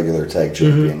versus the regular tag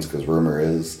champions, because rumor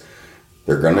is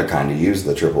they're going to kind of use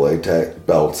the AAA tag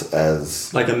belts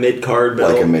as like a mid-card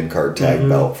belt. Like a mid-card tag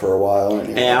belt for a while.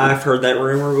 Anyway. Yeah, I've heard that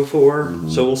rumor before,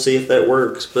 so we'll see if that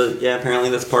works. But yeah, apparently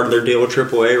that's part of their deal with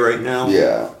AAA right now.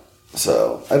 Yeah,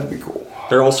 so that'd be cool.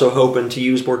 They're also hoping to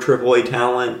use more AAA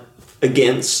talent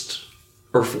against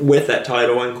or with that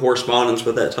title in correspondence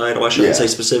with that title. I shouldn't say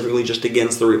specifically just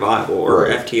against the Revival or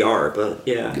FTR, but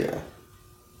yeah. Yeah.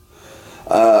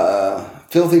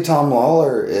 Filthy Tom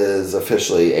Lawler is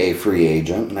officially a free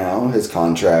agent now. His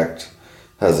contract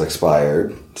has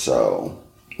expired, so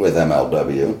with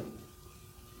MLW.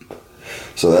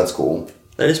 So that's cool.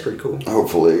 That is pretty cool.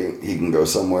 Hopefully he can go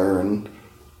somewhere, and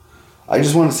I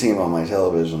just want to see him on my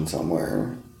television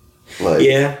somewhere.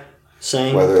 Yeah,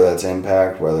 same. Whether that's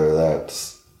Impact, whether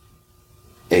that's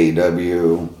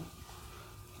AEW.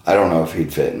 I don't know if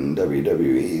he'd fit in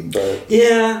WWE, but...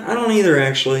 Yeah, I don't either,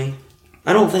 actually.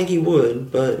 I don't think he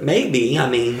would, but maybe. I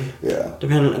mean,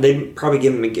 they'd probably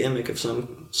give him a gimmick of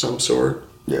some sort.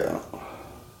 Yeah.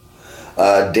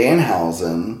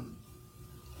 Danhausen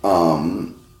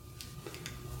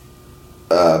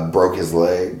broke his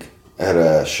leg at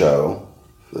a show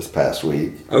this past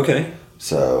week. Okay.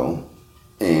 So,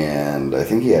 and I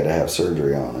think he had to have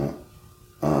surgery on it.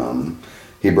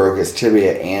 He broke his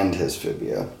tibia and his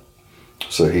fibia.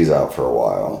 So he's out for a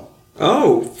while.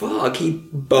 Oh, fuck. He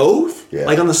both? Yeah.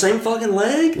 Like on the same fucking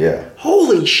leg? Yeah.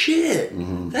 Holy shit.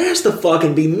 Mm-hmm. That has to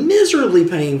fucking be miserably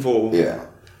painful. Yeah.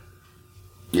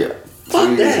 Yeah. Fuck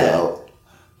he's that. out.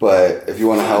 But if you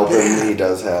want to help him, he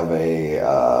does have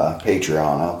a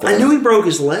Patreon out there. I knew he broke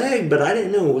his leg, but I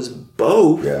didn't know it was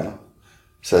both. Yeah.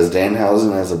 Says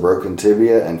Danhausen has a broken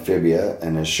tibia and fibia,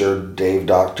 and is sure Dave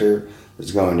Doctor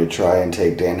is going to try and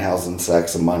take Danhausen's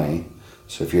sacks of money.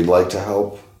 So if you'd like to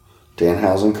help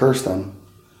Danhausen Kirsten,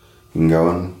 you can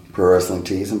go in Pro Wrestling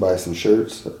Tees and buy some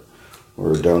shirts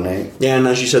or donate. Yeah, and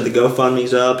as you said, the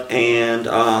GoFundMe's up, and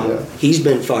he's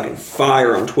been fucking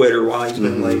fire on Twitter while he's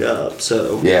been laid up.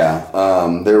 So Yeah.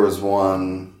 There was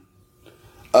one.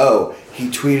 Oh, he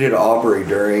tweeted Aubrey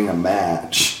during a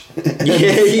match.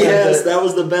 Yes, that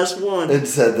was the best one. It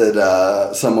said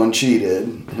that someone cheated,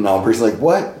 and Aubrey's like,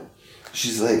 "What?"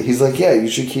 He's like, "Yeah, you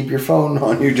should keep your phone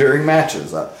on you during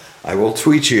matches. I will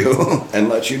tweet you and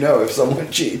let you know if someone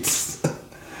cheats,"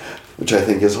 which I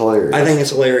think is hilarious. I think it's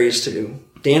hilarious too.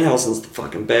 Danhausen's the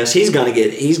fucking best. He's gonna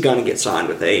get signed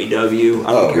with AEW.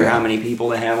 I don't care how many people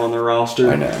they have on their roster.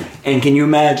 I know. And can you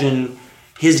imagine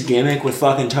his gimmick with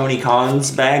fucking Tony Khan's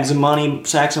sacks of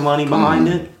money behind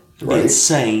it? Right.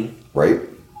 Insane. Right.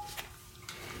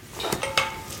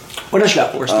 What else you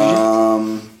got for us,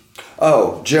 DJ?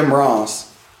 Jim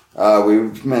Ross. We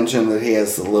mentioned that he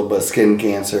has a little bit of skin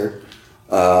cancer.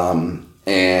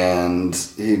 And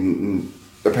he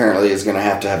apparently is going to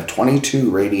have 22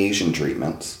 radiation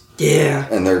treatments. Yeah.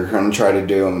 And they're going to try to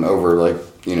do them over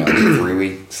 3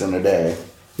 weeks in a day.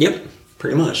 Yep.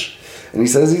 Pretty much. And he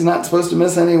says he's not supposed to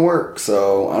miss any work,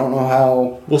 so I don't know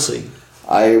how. We'll see.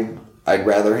 I'd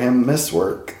rather him miss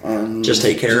work and just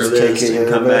take care of this and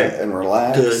come back and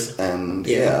relax good. And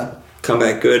come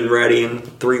back good and ready in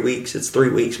 3 weeks. It's 3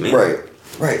 weeks, man.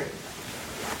 Right.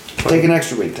 Take an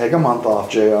extra week. Take a month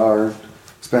off, JR.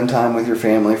 Spend time with your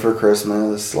family for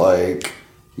Christmas. I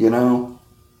don't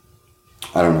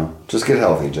know. Just get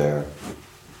healthy, JR.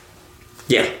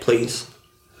 Yeah, please.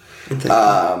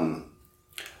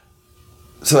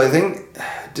 So I think,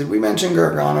 did we mention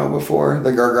Gargano before?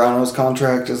 The Gargano's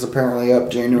contract is apparently up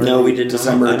January. No, we did not.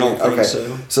 December. I don't think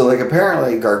so. So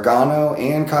apparently Gargano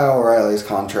and Kyle O'Reilly's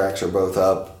contracts are both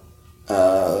up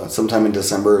sometime in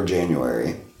December or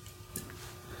January.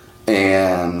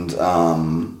 And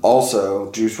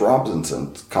also Juice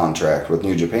Robinson's contract with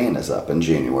New Japan is up in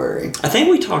January. I think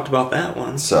we talked about that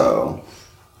one. So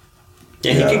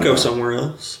yeah, he could go somewhere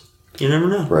else. You never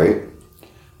know. Right.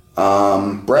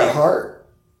 Bret Hart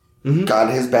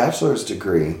got his bachelor's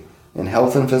degree in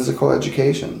health and physical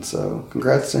education. So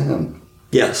congrats to him.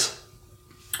 Yes.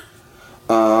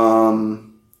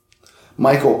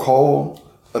 Michael Cole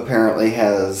apparently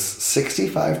has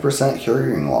 65%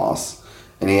 hearing loss,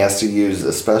 and he has to use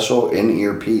a special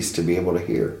in-ear piece to be able to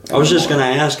hear. I was just going to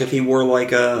ask if he wore a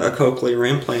cochlear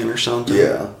implant or something.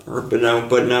 Yeah. But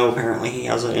no. Apparently he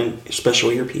has a special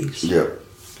earpiece. Yep.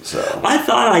 So I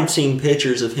thought I'd seen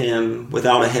pictures of him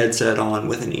without a headset on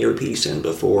with an earpiece in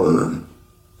before,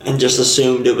 and just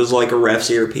assumed it was like a ref's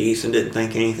earpiece and didn't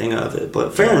think anything of it.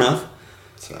 But fair enough.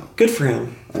 So good for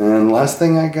him. And last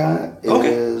thing I got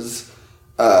is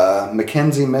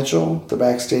Mackenzie Mitchell, the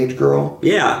backstage girl.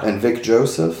 Yeah. And Vic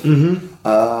Joseph.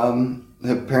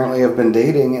 Apparently have been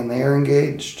dating and they are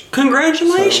engaged.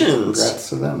 Congratulations. So congrats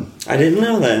to them. I didn't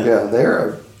know that. Yeah, they're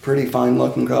a pretty fine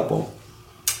looking couple.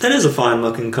 That is a fine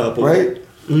looking couple. Right?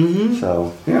 Mm-hmm.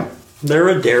 So, yeah. They're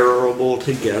adorable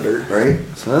together. Right?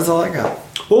 So that's all I got.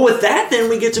 Well, with that, then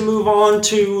we get to move on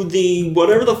to the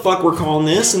whatever the fuck we're calling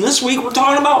this. And this week we're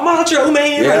talking about Macho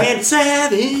Man Randy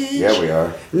Savage. Yeah, we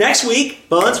are. Next week,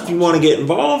 buds, if you want to get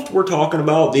involved, we're talking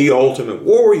about the Ultimate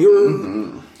Warrior.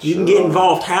 Mm-hmm. You can get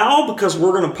involved how? Because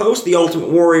we're going to post the Ultimate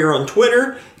Warrior on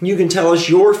Twitter. You can tell us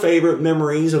your favorite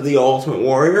memories of the Ultimate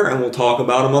Warrior, and we'll talk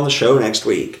about them on the show next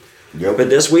week. Yep. But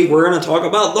this week we're going to talk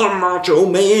about the Macho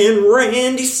Man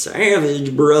Randy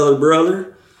Savage,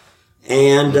 brother.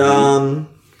 And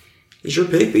it's your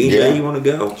pick, BJ. Yeah. You want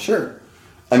to go? Sure.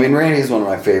 I mean, Randy's one of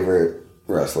my favorite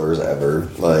wrestlers ever.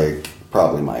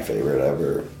 Probably my favorite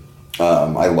ever.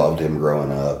 I loved him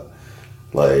growing up.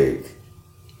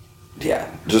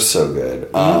 Just so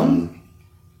good.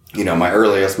 My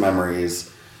earliest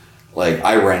memories,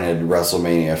 I rented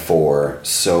WrestleMania 4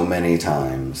 so many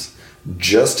times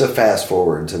just to fast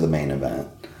forward to the main event.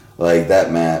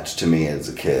 That match to me as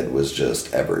a kid was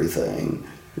just everything.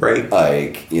 Right.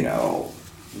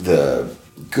 The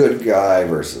good guy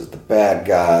versus the bad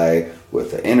guy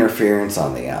with the interference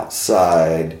on the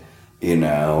outside, you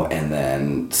know, and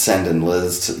then sending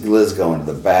Liz going to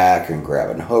the back and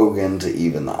grabbing Hogan to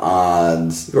even the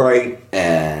odds. Right.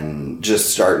 And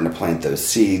just starting to plant those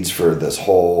seeds for this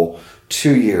whole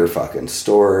 2-year fucking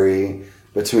story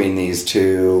between these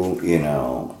two, you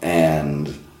know,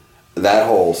 and that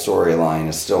whole storyline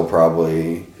is still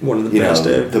probably one of the best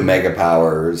ever. The Mega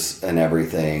Powers and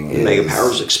everything. The Mega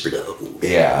Powers explode.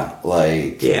 Yeah,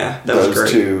 like that those was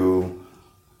great. two.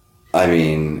 I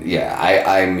mean, yeah,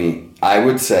 I mean, I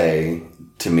would say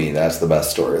to me that's the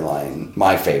best storyline,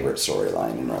 my favorite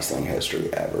storyline in wrestling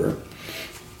history ever.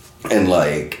 And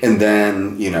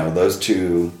then you know those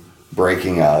two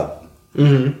breaking up.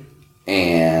 Mm-hmm.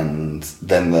 And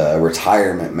then the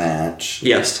retirement match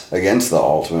against the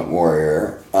Ultimate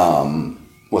Warrior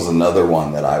was another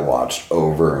one that I watched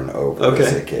over and over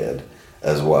as a kid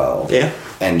as well. Yeah.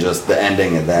 And just the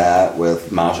ending of that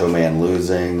with Macho Man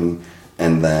losing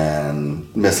and then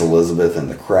Miss Elizabeth in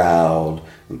the crowd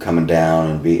and coming down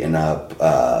and beating up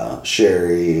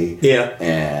Sherry. Yeah.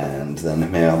 And then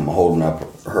him holding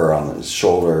up her on his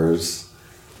shoulders.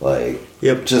 I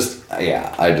just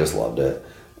loved it.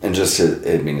 And just,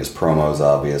 I mean, his promos,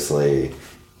 obviously,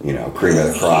 you know, Cream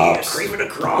of the Crops. Cream of the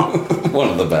Crop. One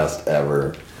of the best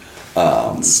ever.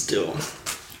 Still.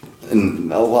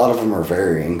 And a lot of them are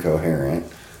very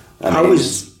incoherent. I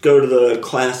always go to the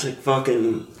classic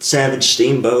fucking Savage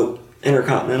Steamboat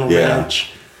Intercontinental match.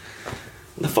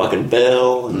 The fucking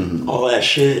bell and all that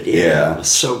shit. Yeah. It was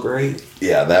so great.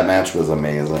 Yeah, that match was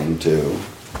amazing, too.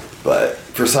 But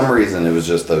for some reason, it was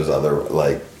just those other,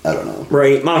 I don't know.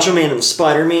 Right. Macho Man in the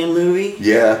Spider-Man movie.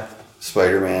 Yeah.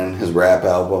 Spider-Man, his rap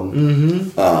album.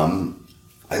 Mm-hmm.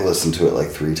 I listened to it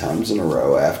 3 times in a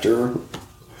row after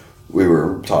we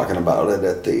were talking about it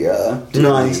at the TV.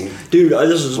 Nice. Dude,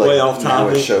 this is way off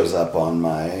topic. Now it shows up on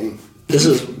my... This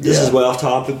is way off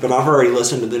topic, but I've already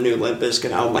listened to the new Limp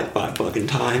Bizkit album 5 fucking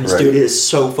times. Right. Dude, it is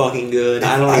so fucking good.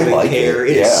 I don't even care.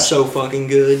 It is so fucking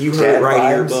good. You heard it right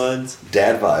here, buds.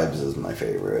 Dad Vibes is my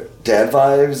favorite. Dad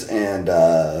Vibes and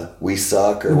We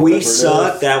Suck or whatever We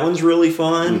Suck, that one's really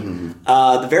fun.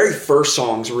 Mm-hmm. The very first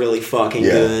song's really fucking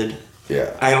good.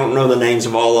 Yeah. I don't know the names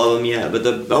of all of them yet, but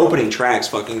the opening track's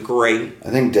fucking great. I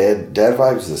think Dad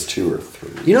Vibes is 2 or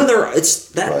 3. You know,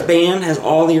 that band has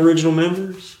all the original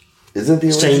members. Is it the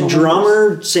original same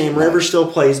drummer? Sam Rivers still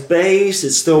plays bass.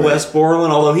 It's still Wes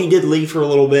Borland, although he did leave for a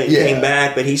little bit and came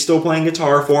back, but he's still playing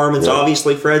guitar for him. It's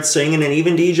obviously Fred singing, and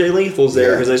even DJ Lethal's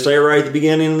there because they say right at the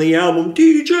beginning of the album,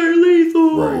 DJ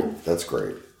Lethal. Right, that's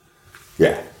great.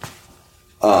 Yeah.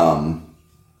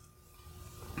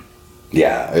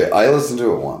 Yeah, I listened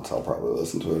to it once. I'll probably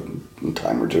listen to it a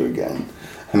time or two again.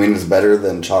 I mean, it's better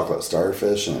than Chocolate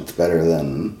Starfish, and it's better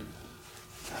than...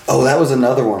 Oh, that was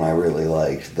another one I really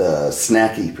liked. The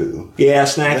Snacky Poo. Yeah,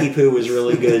 Snacky Poo was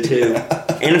really good, too.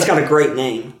 And it's got a great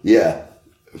name. Yeah.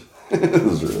 It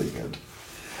was really good.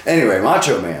 Anyway,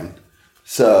 Macho Man.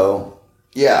 So,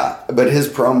 yeah. But his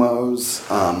promos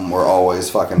were always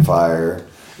fucking fire.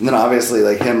 And then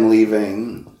obviously, him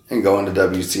leaving and going to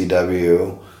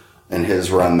WCW... And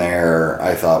his run there,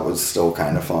 I thought was still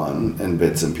kind of fun in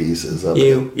bits and pieces of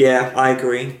it. Yeah, I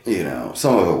agree. You know,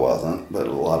 some of it wasn't, but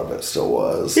a lot of it still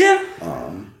was. Yeah.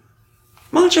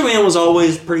 Macho Man was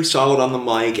always pretty solid on the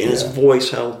mic, and his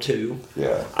voice helped too.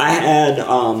 Yeah. I had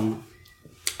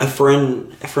a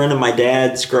friend of my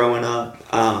dad's growing up.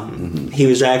 He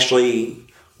was actually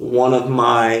one of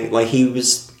my he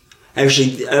was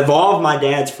actually of all of my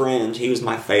dad's friends, he was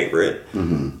my favorite.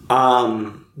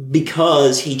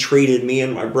 Because he treated me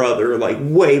and my brother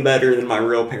way better than my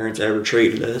real parents ever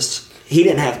treated us. He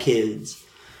didn't have kids.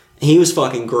 He was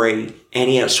fucking great. And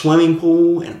he had a swimming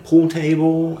pool and a pool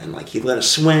table. And he let us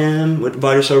swim. Would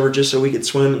invite us over just so we could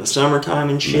swim in the summertime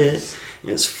and shit. Nice.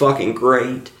 And it's fucking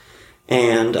great.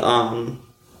 And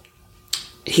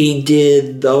he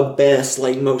did the best,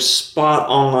 most spot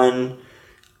on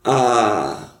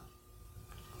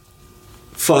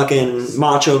fucking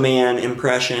Macho Man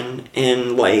impression,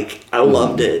 and I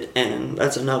loved it, and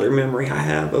that's another memory I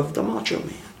have of the Macho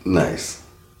Man. Nice.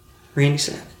 Randy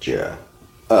Savage. Yeah.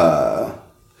 I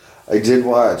did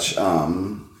watch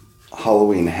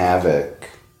Halloween Havoc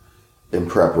in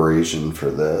preparation for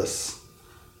this,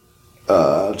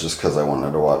 just because I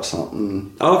wanted to watch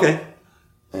something. Okay.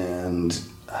 And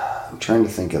I'm trying to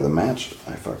think of the match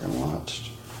I fucking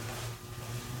watched.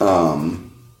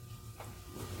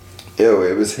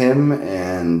 It was him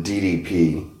and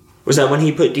DDP. Was that when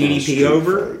he put DDP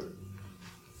over?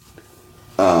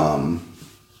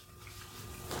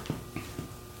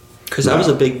 Because that was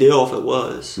a big deal if it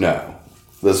was. No.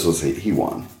 This was he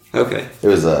won. Okay. It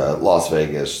was a Las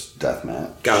Vegas death match.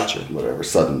 Gotcha. Whatever,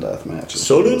 sudden death match.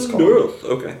 Sudden death.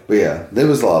 Okay. But yeah, it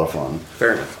was a lot of fun.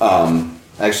 Fair enough.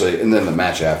 Actually, and then the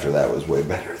match after that was way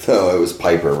better, though. It was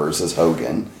Piper versus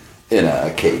Hogan in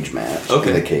a cage match.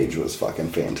 Okay. And the cage was fucking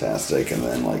fantastic, and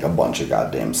then, like, a bunch of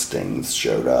goddamn Stings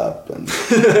showed up, and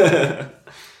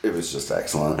it was just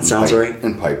excellent. That sounds right.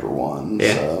 And Piper won.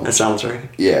 Yeah, so. that sounds right.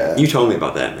 Yeah. You told me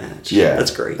about that match. Yeah.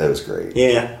 That's great. That was great.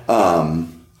 Yeah.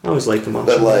 I always like the Macho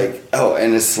But, Man. like,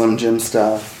 and his Slim Jim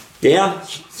stuff. Yeah,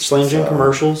 Slim Jim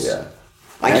commercials. Yeah.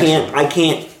 I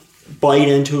can't bite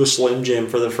into a Slim Jim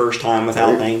for the first time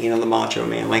without thinking of the Macho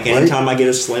Man. Like anytime I get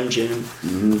a Slim Jim,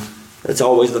 that's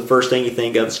always the first thing you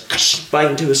think of is bite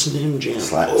into a Slim Jim.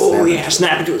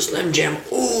 Snap into a Slim Jim.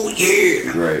 Oh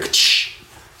yeah. Right.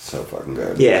 So fucking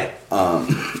good. Yeah.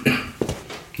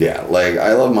 Yeah, like,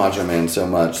 I love Macho Man so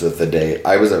much that the day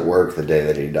I was at work the day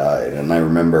that he died, and I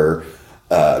remember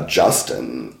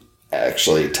Justin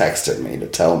actually texted me to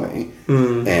tell me,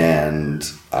 and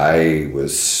I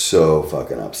was so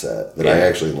fucking upset that I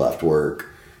actually left work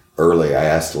early. I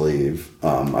asked to leave.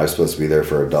 I was supposed to be there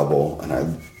for a double, and I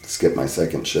skipped my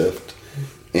second shift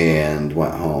and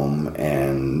went home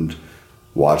and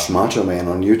watched Macho Man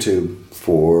on YouTube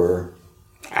for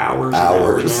hours.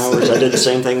 I did the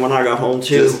same thing when I got home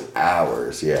too. just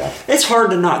hours. Yeah, It's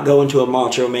hard to not go into a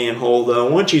Macho Man hole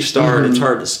though. Once you start, it's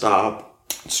hard to stop.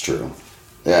 it's true.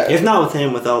 Yeah, If not with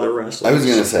him, with other wrestlers. I was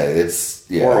gonna say it's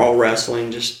Or all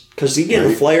wrestling, just because you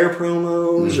get Flair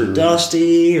promos, or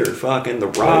Dusty, or fucking The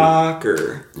Rock,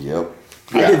 or... Yep.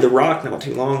 I did The Rock not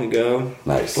too long ago.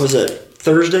 Nice. Was it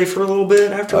Thursday for a little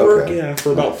bit after work? Yeah,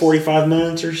 for about 45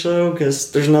 minutes or so,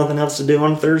 because there's nothing else to do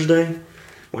on Thursday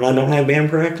when I don't have band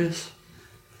practice.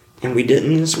 And we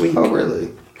didn't this week. Oh,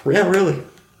 really? Yeah, really.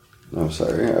 No,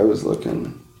 sorry. I was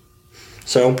looking.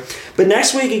 So, but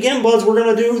next week, again, buds, we're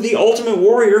going to do the Ultimate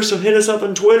Warrior, so hit us up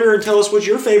on Twitter and tell us what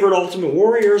your favorite Ultimate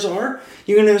Warriors are.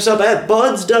 You can hit us up at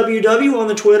BudsWW on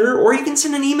the Twitter, or you can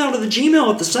send an email to the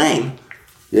Gmail at the same.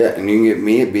 Yeah, and you can get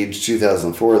me at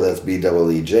Beej2004. That's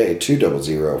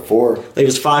BEEJ2004. Leave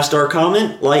us a 5-star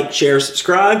comment, like, share,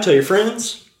 subscribe, tell your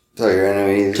friends. Tell your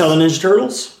enemies. Tell the Ninja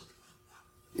Turtles.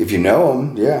 If you know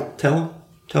them, yeah. Tell them.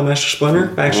 Tell Master Splinter,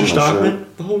 Baxter Stockman, sure.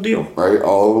 the whole deal. Right,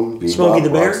 all of them. Bebop, Smokey the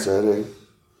Bear. Rocksteady,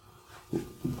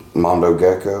 Mondo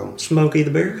Gecko. Smokey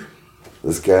the Bear.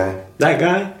 This guy. That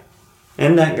guy.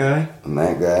 And that guy. And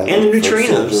that guy. And the Foot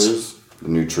Neutrinos. Soldiers, the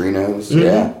Neutrinos,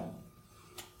 yeah.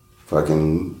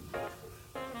 Fucking...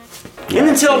 And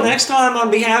until next time, on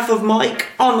behalf of Mike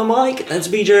on the mic, that's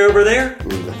BJ over there.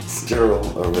 That's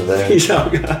Daryl over there. Peace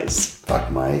out, guys. Fuck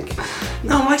Mike.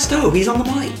 No, Mike's dope. He's on the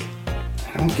mic.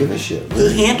 I don't give a shit.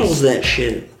 He handles that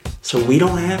shit, so we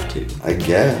don't have to. I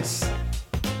guess.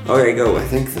 Okay, go I away.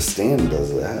 think the stand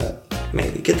does that.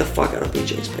 Maybe. Get the fuck out of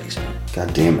BJ's basement.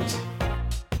 God damn it.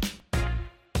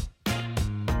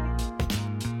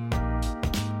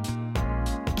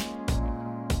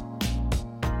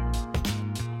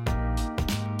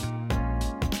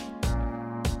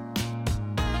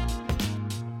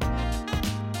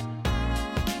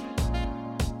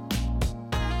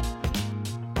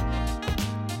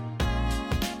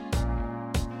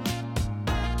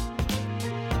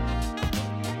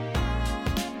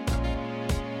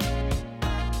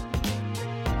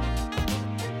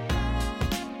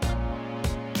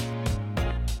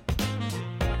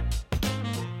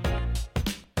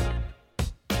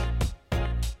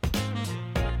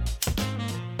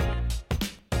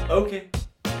 Okay.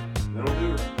 That'll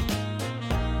do it.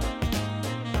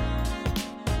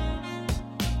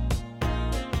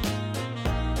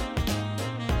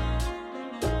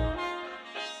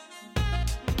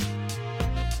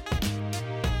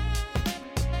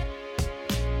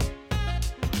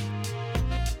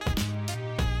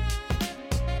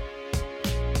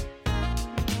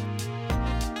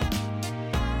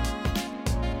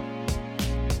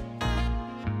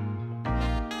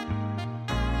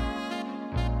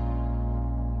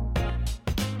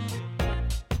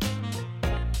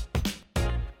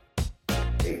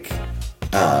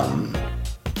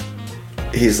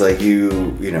 He's like,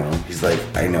 he's like,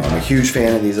 I know I'm a huge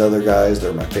fan of these other guys.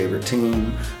 They're my favorite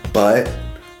team, but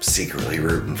I'm secretly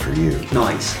rooting for you.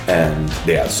 Nice. And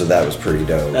yeah, so that was pretty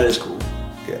dope. That is cool.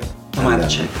 Yeah. I might And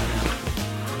have to then- check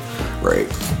that out. Right.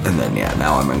 And then, yeah,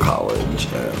 now I'm in college.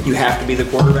 You have to be the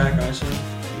quarterback, I assume?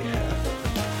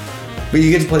 Yeah. But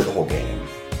you get to play the whole game.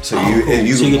 So Oh, you cool. and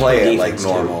you So you can get to play play it like defense,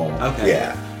 too. normal. Okay.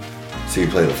 Yeah. So you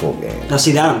play the full game. Now,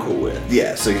 see, that I'm cool with.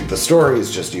 Yeah, so the story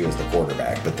is just you as the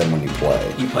quarterback, but then when you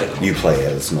play, You play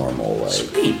as normal, like,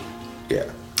 Sweet. yeah.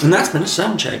 And that's been a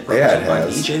sound check brought Yeah, to you it by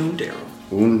has. DJ and Daryl.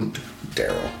 Und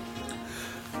Daryl.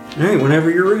 All right, whenever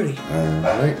you're ready. All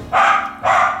right.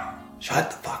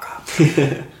 Shut the fuck up.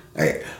 All right.